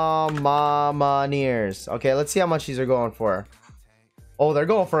 Alma Maniers. Okay, let's see how much these are going for. Oh, they're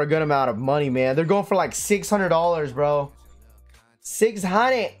going for a good amount of money, man. They're going for like $600, bro.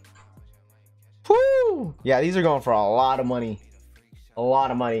 600. Woo! Yeah, these are going for a lot of money. A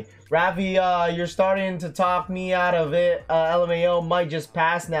lot of money. Raffy, you're starting to talk me out of it. LMAO might just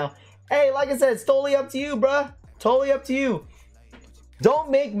pass now. Hey, like I said, it's totally up to you, bruh. Totally up to you.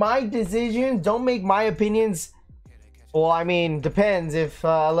 Don't make my decisions. Don't make my opinions. Well, I mean, depends if,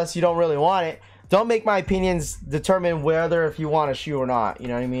 unless you don't really want it. Don't make my opinions determine whether if you want a shoe or not. You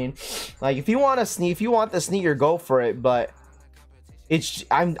know what I mean? Like, if you want the sneaker, go for it. But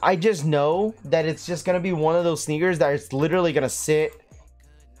I just know that it's just gonna be one of those sneakers that it's literally gonna sit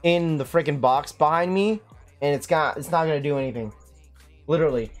in the freaking box behind me, and it's not gonna do anything.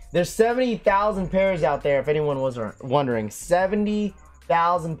 Literally, there's 70,000 pairs out there. If anyone was wondering,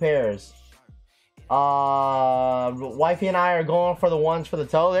 70,000 pairs. Wifey and I are going for the ones for the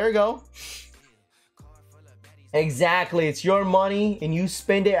toe. There you go. Exactly. It's your money and you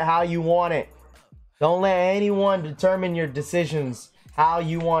spend it how you want it. Don't let anyone determine your decisions how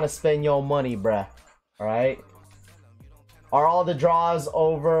you want to spend your money, bruh. All right. Are all the draws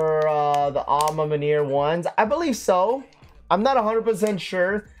over the Alma Manier ones? I believe so. I'm not 100%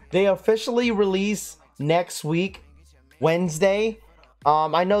 sure. They officially release next week, Wednesday.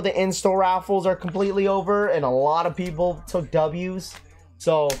 I know the in-store raffles are completely over and a lot of people took W's.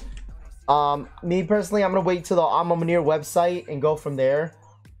 So, me personally, I'm going to wait till the Alma Manier website and go from there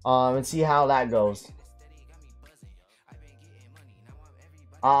and see how that goes.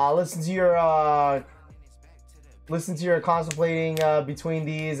 Listen to your contemplating between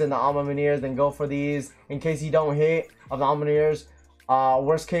these and the Alma Maniers, then go for these in case you don't hit of the Alma Maniers.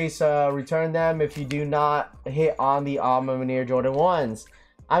 Worst case, return them if you do not hit on the Alma Manier Jordan 1s.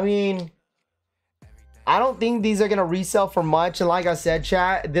 I mean, I don't think these are going to resell for much. And like I said,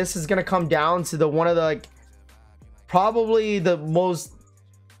 chat, this is going to come down to one of the, like, probably the most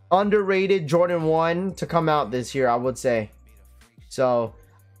underrated Jordan 1 to come out this year, I would say. So,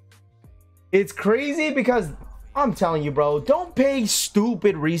 it's crazy because I'm telling you, bro, don't pay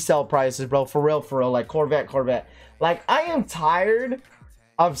stupid resale prices, bro. For real, like Corvette. Like, I am tired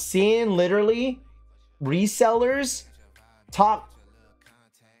of seeing literally resellers talk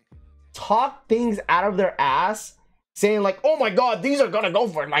things out of their ass, saying like, oh my god, these are gonna go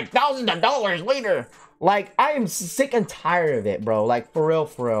for like thousands of dollars later. Like, I am sick and tired of it, bro. Like, for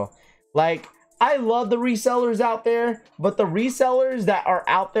real. Like, I love the resellers out there, but the resellers that are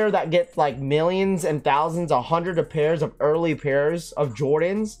out there that get like millions and thousands, 100 of pairs of early pairs of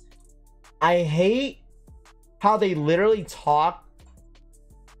Jordans, I hate how they literally talk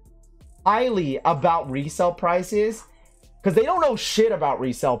highly about resale prices because they don't know shit about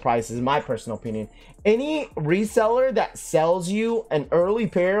resale prices, in my personal opinion. Any reseller that sells you an early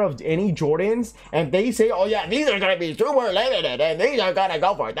pair of any Jordans and they say, oh yeah, these are gonna be super limited and these are gonna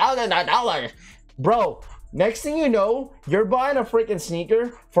go for thousands of dollars, bro, next thing you know, you're buying a freaking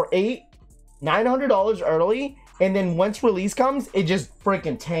sneaker for $900 early, and then once release comes, it just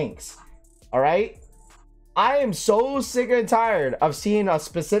freaking tanks. All right, I am so sick and tired of seeing a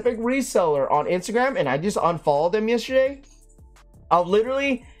specific reseller on Instagram, and I just unfollowed them yesterday, of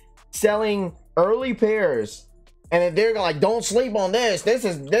literally selling early pairs, and then they're like, don't sleep on this.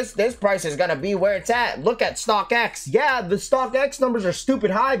 This price is gonna be where it's at. Look at StockX. Yeah, the StockX numbers are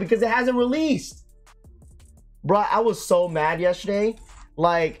stupid high because it hasn't released. Bro, I was so mad yesterday.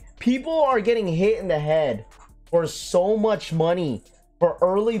 Like, people are getting hit in the head for so much money for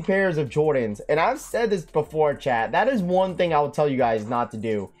early pairs of Jordans. And I've said this before, chat. That is one thing I will tell you guys not to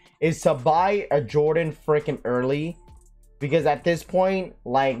do, is to buy a Jordan freaking early. Because at this point,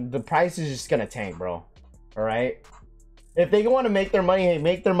 like, the price is just gonna tank, bro. All right? If they want to make their money, hey,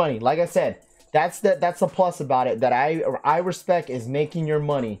 make their money. Like I said, that's the plus about it that I respect, is making your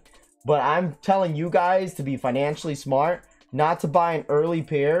money. But I'm telling you guys to be financially smart, not to buy an early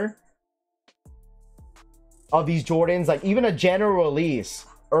pair of these Jordans, like even a general release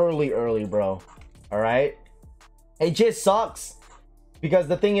early, bro. All right? It just sucks because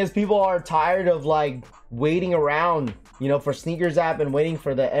the thing is, people are tired of like waiting around, you know, for sneakers app and waiting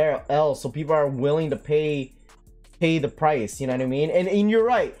for the L, so people are willing to pay the price, you know what I mean? And you're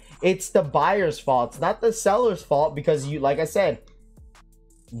right, it's the buyer's fault, it's not the seller's fault, because you, like I said,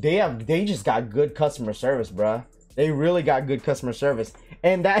 they just got good customer service, bruh. They really got good customer service.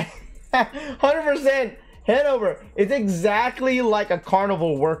 And that 100% head over. It's exactly like a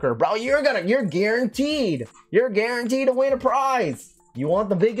carnival worker, bro. You're guaranteed to win a prize. You want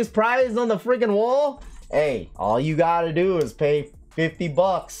the biggest prize on the freaking wall? Hey, all you gotta do is pay 50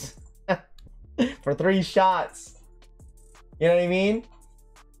 bucks for 3 shots. You know what I mean?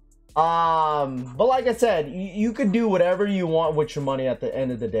 But like I said, you could do whatever you want with your money at the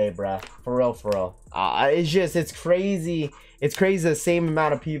end of the day, bruh. For real, for real. It's crazy. It's crazy the same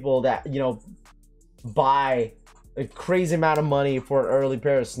amount of people that, you know, buy a crazy amount of money for an early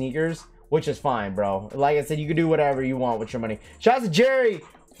pair of sneakers, which is fine, bro. Like I said, you can do whatever you want with your money. Shout out to Jerry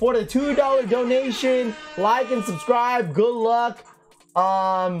for the $2 donation. Like and subscribe. Good luck,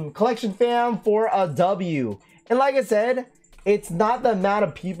 collection fam, for a W. And like I said, it's not the amount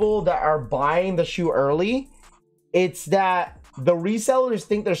of people that are buying the shoe early. It's that the resellers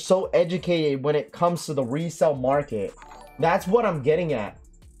think they're so educated when it comes to the resale market. That's what I'm getting at.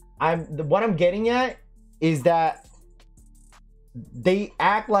 What I'm getting at is that they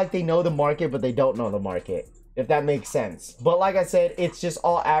act like they know the market, but they don't know the market, if that makes sense. But like I said, it's just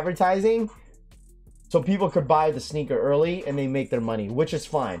all advertising, so people could buy the sneaker early and they make their money, which is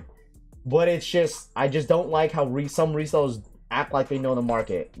fine. But it's just, I just don't like how some resellers act like they know the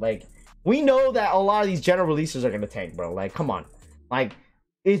market. Like, we know that a lot of these general releases are gonna tank, bro. Like, come on. Like,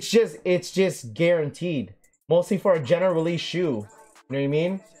 it's just guaranteed. Mostly for a general release shoe. You know what I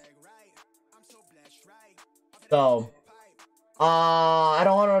mean? So, I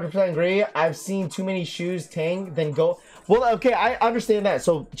don't 100% agree. I've seen too many shoes tank, then go. Well, okay, I understand that.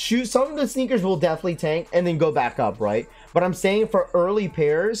 So, some of the sneakers will definitely tank and then go back up, right? But I'm saying for early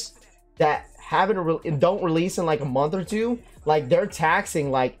pairs that don't release in like a month or two, like they're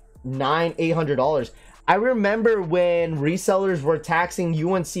taxing like $800. I remember when resellers were taxing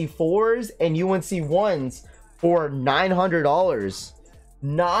UNC 4s and UNC 1s for $900.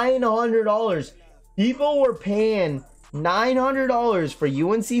 $900. People were paying $900 for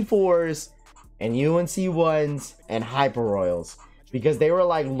UNC 4s and UNC 1s and Hyper Royals because they were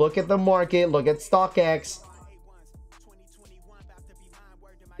like, look at the market, look at StockX.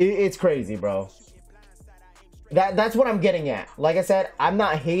 It's crazy, bro. That's what I'm getting at. Like I said, I'm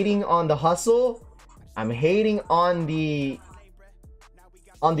not hating on the hustle. I'm hating on the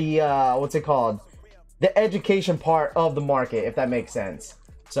what's it called? The education part of the market, if that makes sense.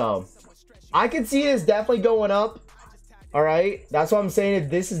 So I can see this definitely going up. All right, that's what I'm saying.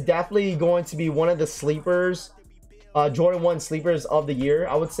 This is definitely going to be one of the sleepers, Jordan 1 sleepers of the year,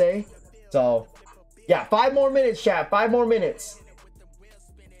 I would say. So yeah, 5 more minutes, chat. 5 more minutes.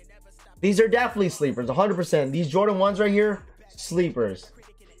 These are definitely sleepers, 100%. These Jordan 1s right here, sleepers.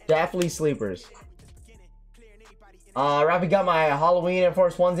 Definitely sleepers. Raffy got my Halloween Air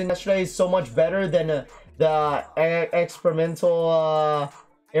Force 1s in yesterday. So much better than the experimental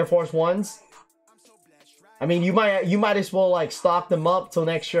Air Force 1s. I mean, you might as well like stock them up till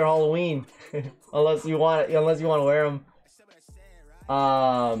next year Halloween, unless you want to wear them.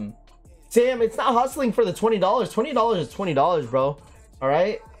 Sam, it's not hustling for the $20. $20 is $20, bro. All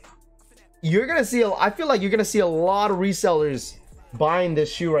right. You're gonna see. I feel like you're gonna see a lot of resellers buying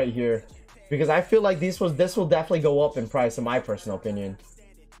this shoe right here, because I feel like this will definitely go up in price, in my personal opinion.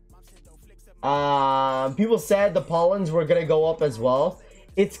 People said the Pollens were gonna go up as well.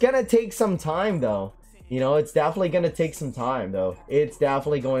 It's gonna take some time though. You know, it's definitely gonna take some time though. It's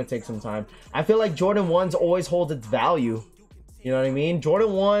definitely going to take some time. I feel like Jordan 1s always hold its value. You know what I mean? Jordan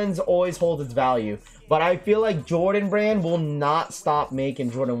 1s always hold its value. But I feel like Jordan brand will not stop making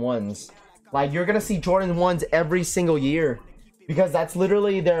Jordan 1s. Like, you're gonna see Jordan 1s every single year, because that's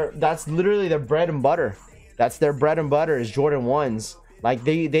literally their bread and butter. That's their bread and butter, is Jordan 1s. Like,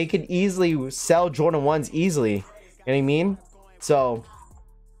 they could easily sell Jordan 1s easily. You know what I mean? So,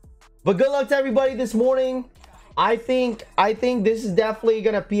 but good luck to everybody this morning. I think this is definitely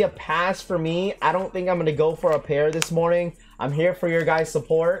gonna be a pass for me. I don't think I'm gonna go for a pair this morning. I'm here for your guys'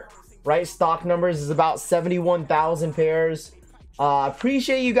 support. Right, stock numbers is about 71,000 pairs.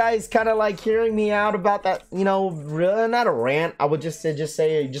 Appreciate you guys kind of like hearing me out about that, you know, really not a rant. I would just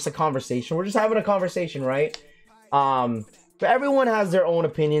say a conversation. We're just having a conversation, right? But everyone has their own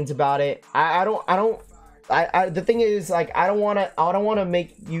opinions about it. The thing is, like, I don't want to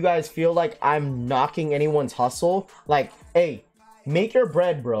make you guys feel like I'm knocking anyone's hustle. Like, hey, make your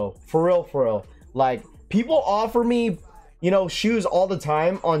bread, bro. For real. Like, people offer me, you know, shoes all the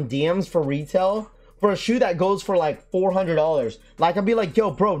time on DMs for retail. For a shoe that goes for like $400. Like, I'd be like,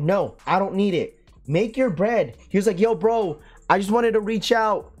 yo, bro, no, I don't need it. Make your bread. He was like, yo, bro, I just wanted to reach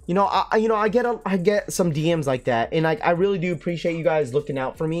out. You You know, I get some DMs like that, and like I really do appreciate you guys looking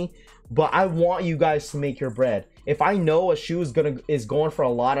out for me, but I want you guys to make your bread. If I know a shoe is going for a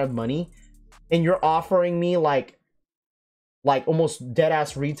lot of money, and you're offering me like almost dead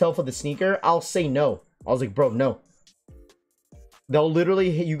ass retail for the sneaker, I'll say no. I was like, bro, no. They'll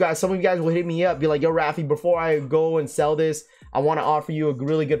literally hit you guys. Some of you guys will hit me up, be like, yo, Raffy, before I go and sell this, I want to offer you a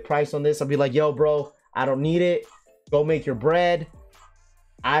really good price on this. I'll be like, yo, bro, I don't need it. Go make your bread.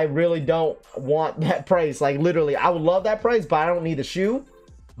 I really don't want that price. Like, literally, I would love that price, but I don't need the shoe.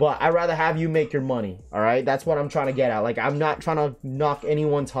 But I'd rather have you make your money. All right, that's what I'm trying to get at. Like, I'm not trying to knock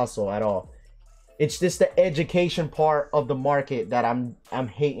anyone's hustle at all. It's just the education part of the market that I'm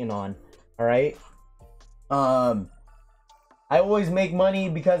hating on. All right. I always make money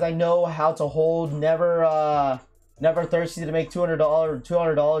because I know how to hold. Never thirsty to make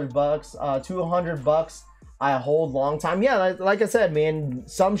 $200 bucks. $200. I hold long time. Yeah, like I said, man,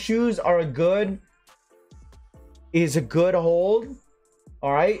 some shoes are a good hold.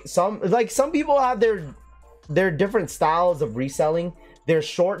 All right, some people have their different styles of reselling. There's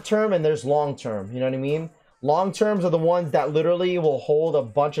short term and there's long term. You know what I mean? Long terms are the ones that literally will hold a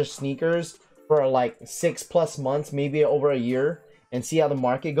bunch of sneakers for like 6+ months, maybe over a year, and see how the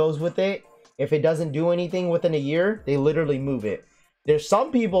market goes with it. If it doesn't do anything within a year, they literally move it. There's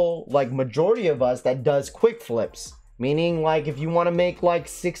some people, like majority of us, that does quick flips, meaning like if you want to make like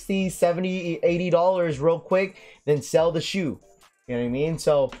 $60, $70, $80 real quick, then sell the shoe. You know what I mean?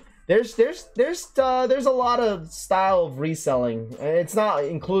 So there's a lot of style of reselling. It's not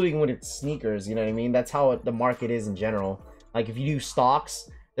including when it's sneakers. You know what I mean? That's how the market is in general. Like if you do stocks,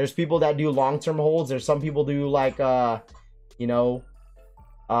 there's people that do long-term holds. There's some people do like you know,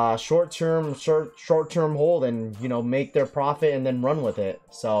 short-term hold, and you know, make their profit and then run with it.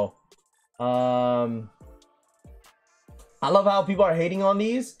 So I love how people are hating on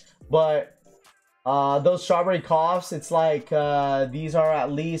these, but those strawberry coughs, it's like these are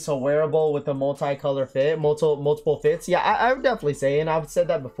at least a wearable with a multicolor fit, multiple fits. Yeah, I would definitely say, and I've said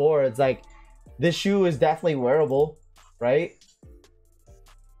that before, it's like this shoe is definitely wearable, right?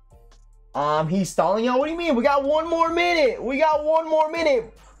 He's stalling. Yo, what do you mean? We got one more minute. We got one more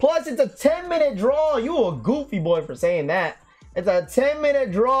minute. Plus, it's a 10-minute draw. You a goofy boy for saying that. It's a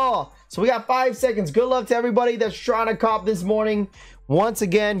 10-minute draw. So we got 5 seconds. Good luck to everybody that's trying to cop this morning. Once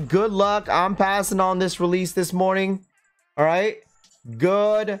again, good luck. I'm passing on this release this morning. All right.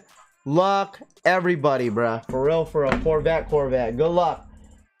 Good luck, everybody, bruh. For real, for a Corvette. Good luck.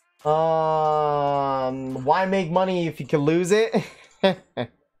 Why make money if you can lose it?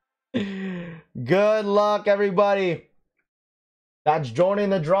 Good luck, everybody that's joining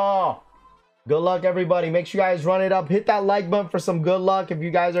the draw. Good luck, everybody. Make sure you guys run it up. Hit that like button for some good luck if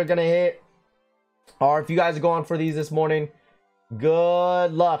you guys are gonna hit, or if you guys are going for these this morning.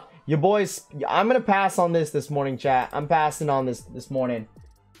 Good luck, you boys. I'm gonna pass on this morning, chat. I'm passing on this morning.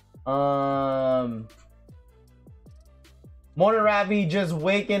 Morning, Raffy, just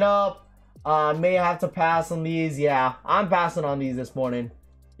waking up. May have to pass on these. Yeah, I'm passing on these this morning.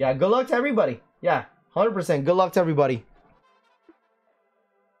 Yeah, good luck to everybody. Yeah, 100%. Good luck to everybody.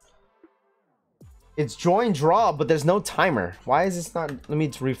 It's join draw, but there's no timer. Why is this not? Let me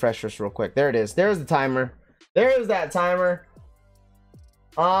refresh this real quick. There it is. There's the timer. There's that timer.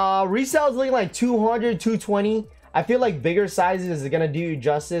 Resale is looking like 200, 220. I feel like bigger sizes is gonna do you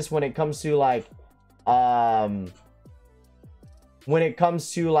justice when it comes to like long-term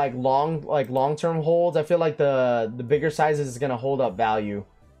holds. I feel like the bigger sizes is gonna hold up value.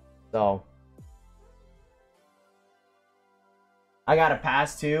 So I got a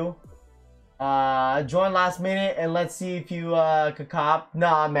pass too. Join last minute and let's see if you could cop.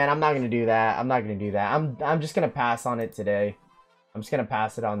 Nah, man, I'm not gonna do that. I'm just gonna pass on it today. I'm just gonna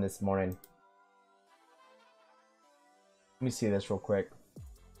pass it on this morning. Let me see this real quick.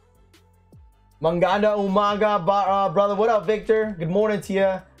 Manganda Umaga, brother, what up, Victor? Good morning to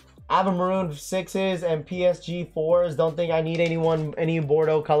you. I have a maroon 6s and PSG 4s. Don't think I need any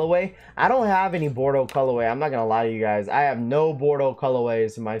Bordeaux colorway. I don't have any Bordeaux colorway. I'm not gonna lie to you guys. I have no Bordeaux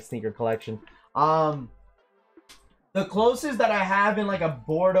colorways in my sneaker collection. The closest that I have in like a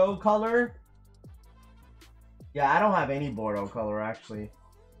Bordeaux color. Yeah, I don't have any Bordeaux color actually.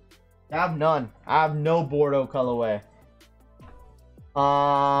 I have none. I have no Bordeaux colorway.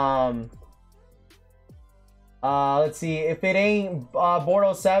 Let's see, if it ain't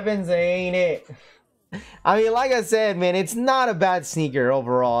Bordeaux 7s, it ain't it. I mean, like I said, man, it's not a bad sneaker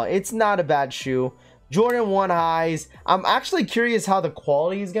overall. It's not a bad shoe. Jordan 1 highs. I'm actually curious how the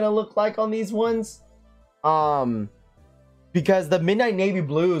quality is gonna look like on these ones. Because the Midnight Navy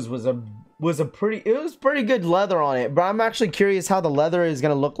Blues was was pretty good leather on it, but I'm actually curious how the leather is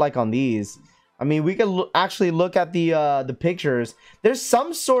gonna look like on these. I mean, we can actually look at the pictures. There's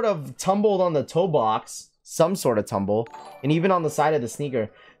some sort of tumbled on the toe box, some sort of tumble, and even on the side of the sneaker.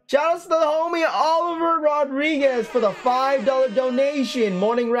 Shout out to the homie Oliver Rodriguez for the $5 donation.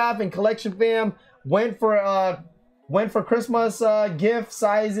 Morning Raff and Collection fam went for Christmas gift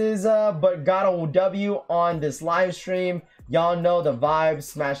sizes, but got a W on this live stream. Y'all know the vibes.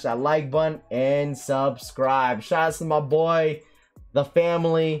 Smash that like button and subscribe. Shout out to my boy, the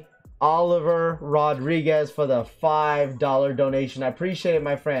family, Oliver Rodriguez for the $5 donation. I appreciate it,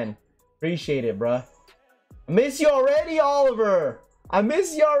 my friend. Appreciate it, bruh. I miss you already, Oliver. I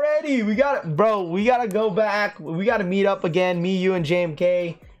miss you already. We gotta go back. We gotta meet up again, me, you, and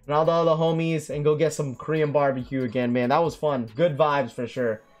JMK and all the other homies, and go get some Korean barbecue again, man. That was fun. Good vibes for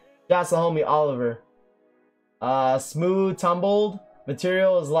sure. That's the homie Oliver. Smooth tumbled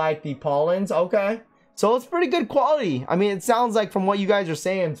material is like the pollens. Okay, so it's pretty good quality. I mean, it sounds like from what you guys are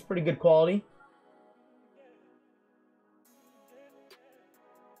saying, it's pretty good quality.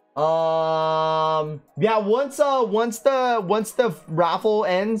 Yeah, once the raffle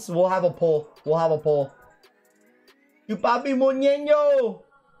ends, we'll have a poll. You papi muñeño.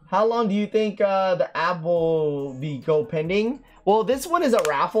 How long do you think the app will go pending? Well, this one is a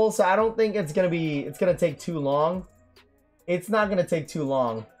raffle, so I don't think it's gonna take too long. It's not gonna take too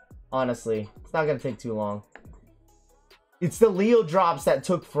long, honestly. It's not gonna take too long. It's the Leo drops that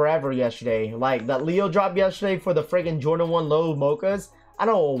took forever yesterday. Like that Leo drop yesterday for the friggin' Jordan 1 low mochas. I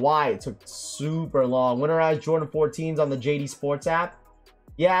don't know why it took super long. Winterized Jordan 14s on the JD Sports app.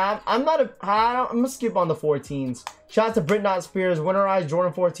 Yeah, I'm gonna skip on the 14s. Shout out to Britnot Spears. Winterized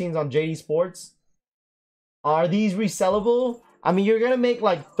Jordan 14s on JD Sports. Are these resellable? I mean, you're gonna make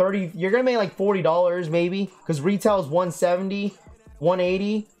like $40 maybe, because retail is $170,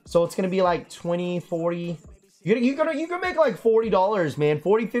 $180, so it's gonna be like $20, $40. You can make like $40, man.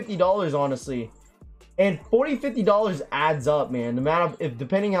 $40, $50, honestly. And $40, $50 adds up, man.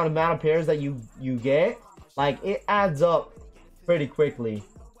 Depending on the amount of pairs that you get, like it adds up pretty quickly.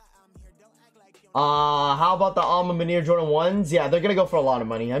 How about the Alma Manir Jordan 1s? Yeah, they're gonna go for a lot of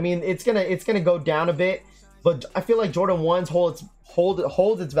money. I mean, it's gonna go down a bit, but I feel like Jordan 1s holds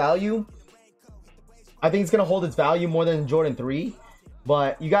its value. I think it's gonna hold its value more than Jordan 3.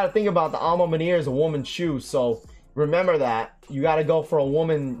 But you got to think about the Alma Manir is a woman's shoe, so remember that. You got to go for a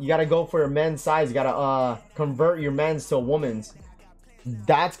woman. You got to go for your men's size. You got to convert your men's to a woman's.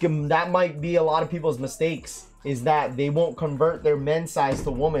 That might be a lot of people's mistakes, is that they won't convert their men's size to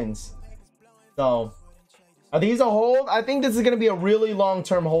women's. So, are these a hold? I think this is going to be a really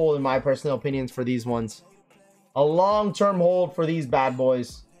long-term hold, in my personal opinions, for these ones. A long-term hold for these bad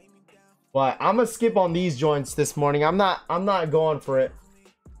boys. But I'm gonna skip on these joints this morning. I'm not going for it.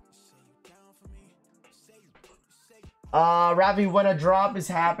 Raffy, when a drop is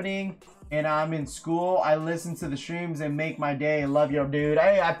happening and I'm in school, I listen to the streams and make my day. Love you, dude.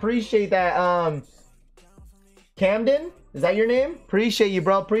 Hey, I appreciate that. Camden, is that your name? Appreciate you,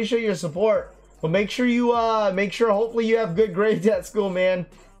 bro. Appreciate your support. But make sure hopefully you have good grades at school, man.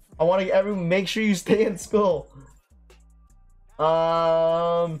 I want to make sure you stay in school.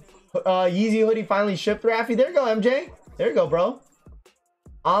 Yeezy hoodie finally shipped, Raffy. There you go, MJ. There you go, bro.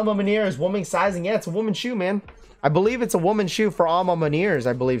 Alma Manir is woman sizing. Yeah, it's a woman's shoe, man. I believe it's a woman's shoe for Alma Manirs.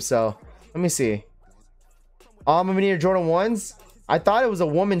 I believe so. Let me see. Alma Manir Jordan 1s. I thought it was a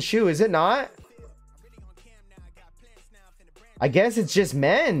woman's shoe. Is it not? I guess it's just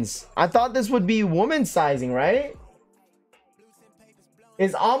men's. I thought this would be woman's sizing, right?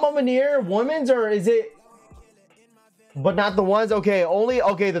 Is Alma Manir woman's, or is it... But not the ones? Okay,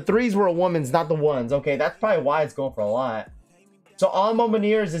 the 3s were a woman's, not the ones. Okay, that's probably why it's going for a lot. So Alma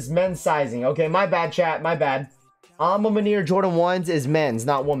Manir's is men's sizing. Okay, my bad, chat. My bad. Alma Manir Jordan 1s is men's,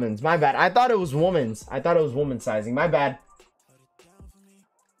 not women's. My bad. I thought it was women's. I thought it was women's sizing. My bad.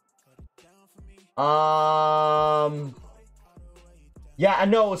 Yeah, I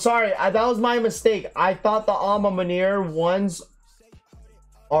know. Sorry. That was my mistake. I thought the Alma Manir ones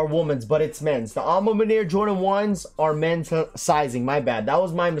are women's, but it's men's. The Alma Manir Jordan 1s are men's sizing. My bad. That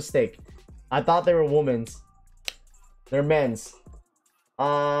was my mistake. I thought they were women's. They're men's.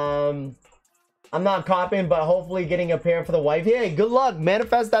 I'm not copying, but hopefully getting a pair for the wife. Hey, good luck.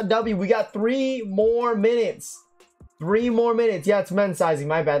 Manifest that W. We got 3 more minutes. 3 more minutes. Yeah, it's men's sizing.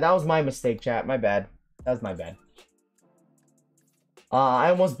 My bad. That was my mistake, chat. My bad. That was my bad. I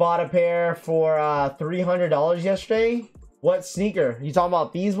almost bought a pair for $300 yesterday. What sneaker? You talking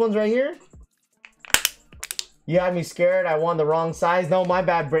about these ones right here? You had me scared. I won the wrong size. No, my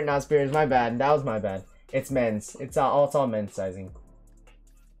bad, Britnot Spears. My bad. That was my bad. It's men's. It's all men's sizing.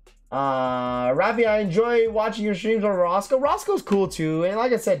 Raffy, I enjoy watching your streams on Roscoe. Roscoe's cool too, and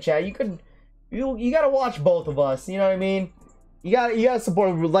like I said, Chad, you gotta watch both of us. You know what I mean? You gotta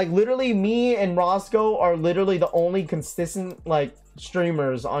support. Like literally, me and Roscoe are literally the only consistent like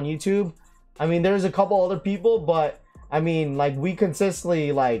streamers on YouTube. I mean, there's a couple other people, but I mean, like we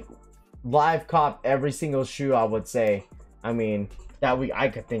consistently like live cop every single shoe. I would say. I mean, that I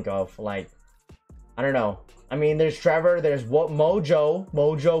could think of. Like, I don't know. I mean, there's Trevor. There's what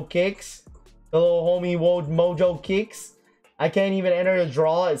Mojo Kicks, the little homie Mojo Kicks. I can't even enter the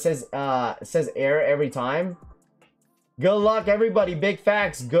draw. It says error every time. Good luck, everybody. Big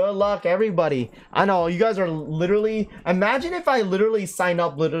facts. Good luck, everybody. I know you guys are literally. Imagine if I literally sign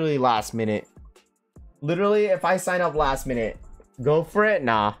up literally last minute. Literally, if I sign up last minute, go for it.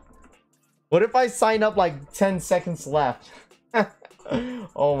 Nah. What if I sign up like 10 seconds left?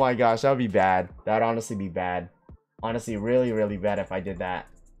 Oh my gosh, that would be bad. That'd honestly be bad. Honestly, really, really bad if I did that.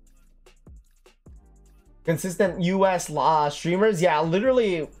 Consistent US streamers, yeah,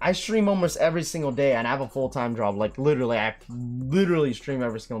 literally I stream almost every single day and I have a full-time job. Like literally, I literally stream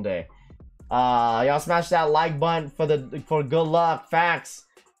every single day. Y'all smash that like button for good luck. Facts.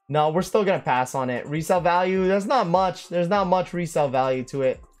 No, we're still gonna pass on it. Resale value, there's not much resale value to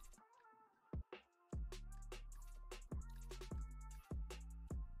it.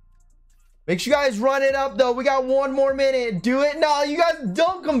 Make sure you guys run it up though. We got one more minute. Do it. No, you guys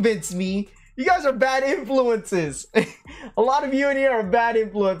don't convince me. You guys are bad influences. A lot of you in here are bad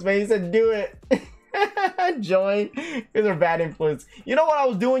influence, man. He said do it. Join. You guys are bad influence. You know what I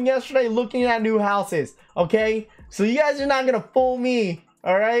was doing yesterday? Looking at new houses. Okay? So you guys are not gonna fool me.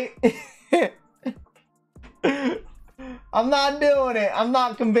 Alright? I'm not doing it. I'm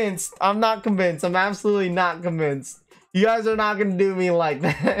not convinced. I'm not convinced. I'm absolutely not convinced. You guys are not gonna do me like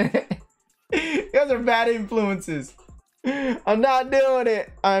that. You guys are bad influences. I'm not doing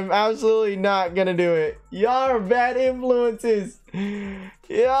it. I'm absolutely not gonna do it. Y'all are bad influences.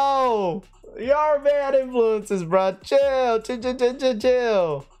 Yo, y'all are bad influences, bro. Chill.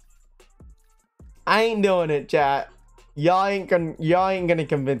 I ain't doing it, chat. Y'all ain't gonna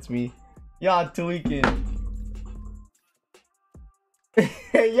convince me. Y'all tweaking.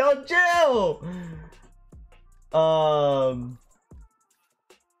 Yo, chill.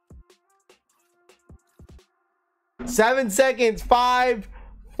 7 seconds. 5,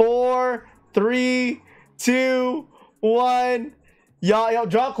 4, 3, 2, 1. Y'all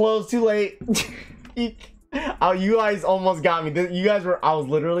draw close. Too late. Oh, you guys almost got me. You guys were. I was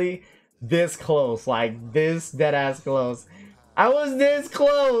literally this close, like this dead ass close. I was this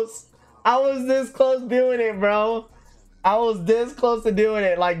close. I was this close doing it, bro. I was this close to doing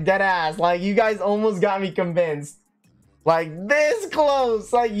it, like dead ass. Like you guys almost got me convinced. Like this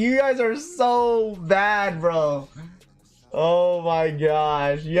close. Like you guys are so bad, bro. Oh my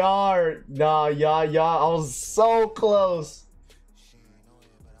gosh. Y'all. I was so close.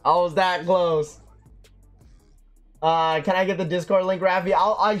 I was that close. Can I get the Discord link, Raffy?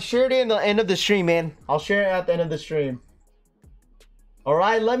 I shared it in the end of the stream, man. I'll share it at the end of the stream. All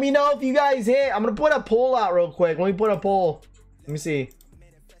right, let me know if you guys hit. I'm gonna put a poll out real quick. Let me put a poll. Let me see.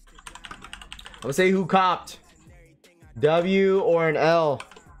 I'm gonna say who copped, W or an L.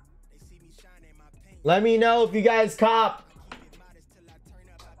 Let me know if you guys copped.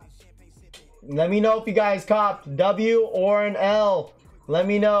 Let me know if you guys copped, W or an L. Let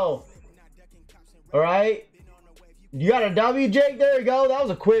me know. All right. You got a W, Jake? There you go. That was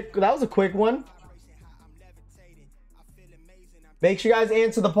a quick one. Make sure you guys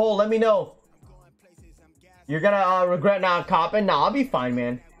answer the poll. Let me know. You're gonna regret not copping? Nah, I'll be fine,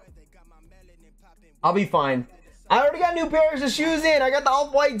 man. I'll be fine. I already got new pairs of shoes in. I got the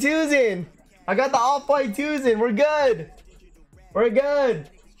off-white 2s in. We're good. We're good.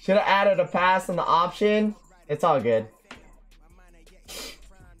 Should have added a pass on the option. It's all good.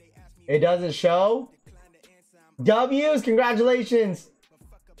 It doesn't show. W's, congratulations.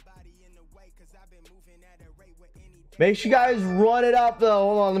 Make sure you guys run it up though.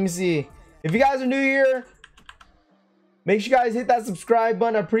 Hold on, let me see. If you guys are new here, make sure you guys hit that subscribe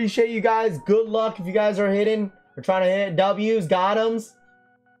button. I appreciate you guys. Good luck if you guys are hitting or trying to hit. W's, got 'ems.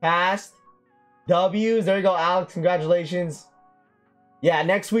 Passed. W's, there you go, Alex. Congratulations. Yeah,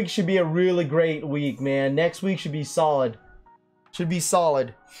 next week should be a really great week, man. Next week should be solid. Should be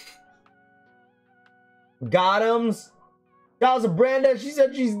solid. Got 'ems. That was a Brenda. She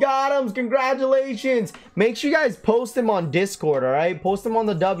said she's got 'ems. Congratulations. Make sure you guys post them on Discord, all right? Post them on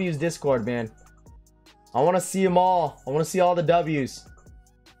the W's Discord, man. I want to see them all. I want to see all the W's.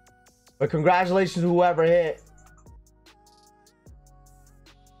 But congratulations to whoever hit.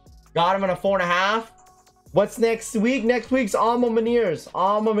 Got him in a 4.5. What's next week? Next week's Alma Maniers.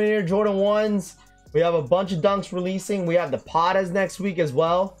 Alma Manier Jordan 1s. We have a bunch of dunks releasing. We have the Patas next week as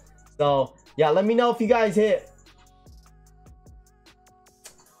well. So, yeah, let me know if you guys hit.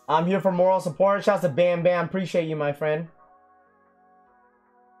 I'm here for moral support. Shouts to Bam Bam. Appreciate you, my friend.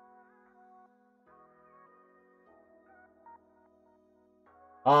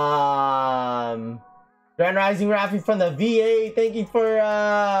 Grand Rising Raffy from the VA. Thank you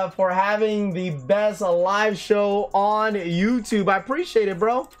for having the best live show on YouTube. I appreciate it,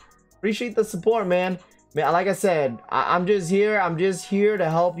 bro. Appreciate the support, man. Man, like I said, I'm just here. I'm just here to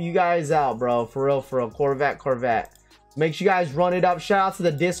help you guys out, bro. For real, for real. Corvette. Make sure you guys run it up. Shout out to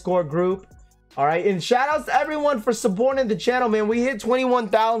the Discord group. All right, and shout outs to everyone for supporting the channel, man. We hit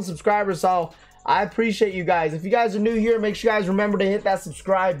 21,000 subscribers, so I appreciate you guys. If you guys are new here, make sure you guys remember to hit that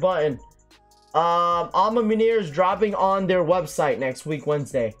subscribe button. Alma Manier is dropping on their website next week,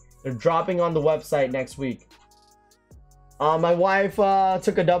 Wednesday. They're dropping on the website next week. My wife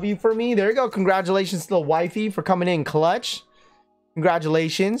took a W for me. There you go. Congratulations to the wifey for coming in clutch.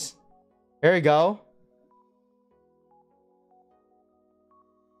 Congratulations. There you go.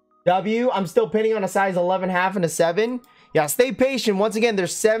 W. I'm still pinning on a size 11.5 and a 7. Yeah, stay patient. Once again,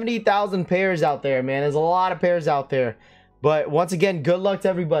 there's 70,000 pairs out there, man. There's a lot of pairs out there. But once again, good luck to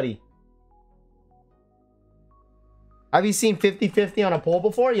everybody. Have you seen 50-50 on a poll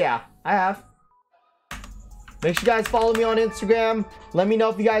before? Yeah, I have. Make sure you guys follow me on Instagram. Let me know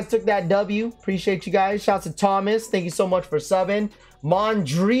if you guys took that W. Appreciate you guys. Shouts to Thomas. Thank you so much for subbing.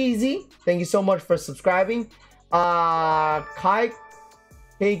 Mondreezy. Thank you so much for subscribing. Kai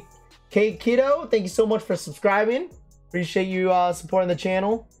Kiddo. Thank you so much for subscribing. Appreciate you supporting the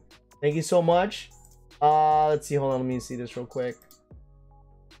channel. Thank you so much. Let's see. Hold on. Let me see this real quick.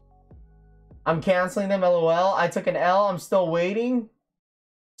 I'm canceling them. LOL. I took an L. I'm still waiting.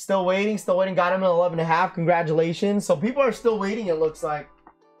 Still waiting. Got him at 11.5. Congratulations. So people are still waiting, it looks like.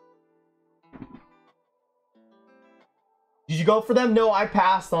 Did you go for them? No, I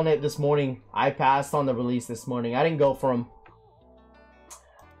passed on it this morning. I passed on the release this morning. I didn't go for them.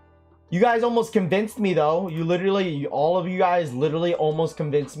 You guys almost convinced me, though. All of you guys literally almost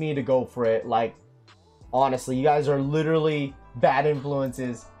convinced me to go for it. Like, honestly, you guys are literally bad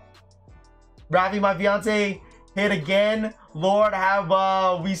influences. Raffy, my fiance, hit again. Lord, have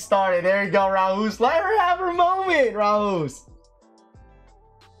we started. There you go, Rahus. Let her have her moment, Rahus.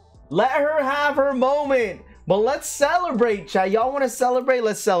 Let her have her moment. But let's celebrate, chat. Y'all want to celebrate?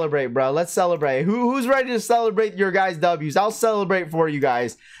 Let's celebrate, bro. Let's celebrate. Who's ready to celebrate your guys' W's? I'll celebrate for you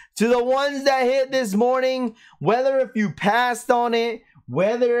guys. To the ones that hit this morning, whether if you passed on it,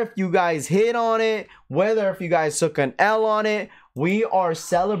 whether if you guys hit on it, whether if you guys took an L on it, we are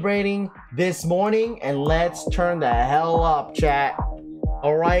celebrating this morning, and let's turn the hell up, chat.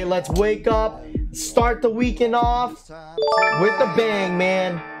 All right, let's wake up, start the weekend off with the bang,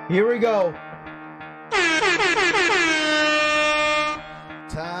 man. Here we go.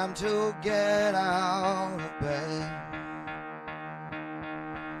 Time to get out of bed.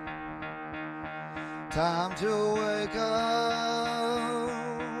 Time to wake up.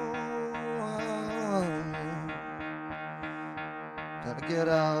 Gotta get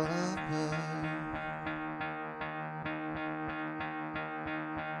out of bed.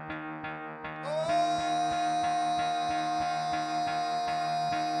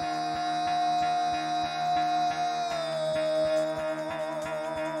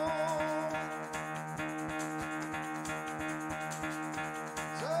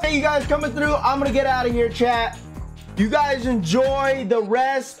 Hey, you guys coming through. I'm gonna get out of here, chat. You guys enjoy the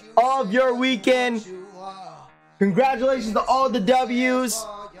rest of your weekend. Congratulations to all the W's.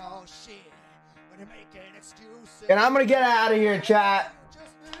 And I'm gonna get out of here, chat.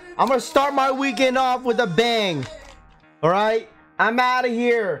 I'm gonna start my weekend off with a bang. All right, I'm out of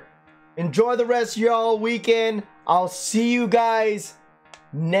here. Enjoy the rest of y'all weekend. I'll see you guys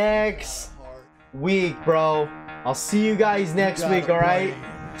next week, bro. I'll see you guys next week. All right.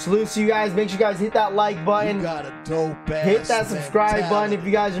 Salute to you guys. Make sure you guys hit that like button. Hit that subscribe button if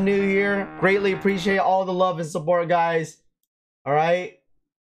you guys are new here. Greatly appreciate all the love and support, guys. All right.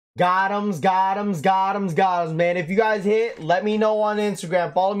 Got 'ems, man. If you guys hit, let me know on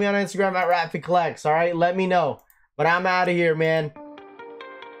Instagram. Follow me on Instagram at RaffyCollects. All right. Let me know. But I'm out of here, man.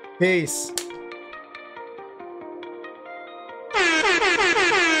 Peace.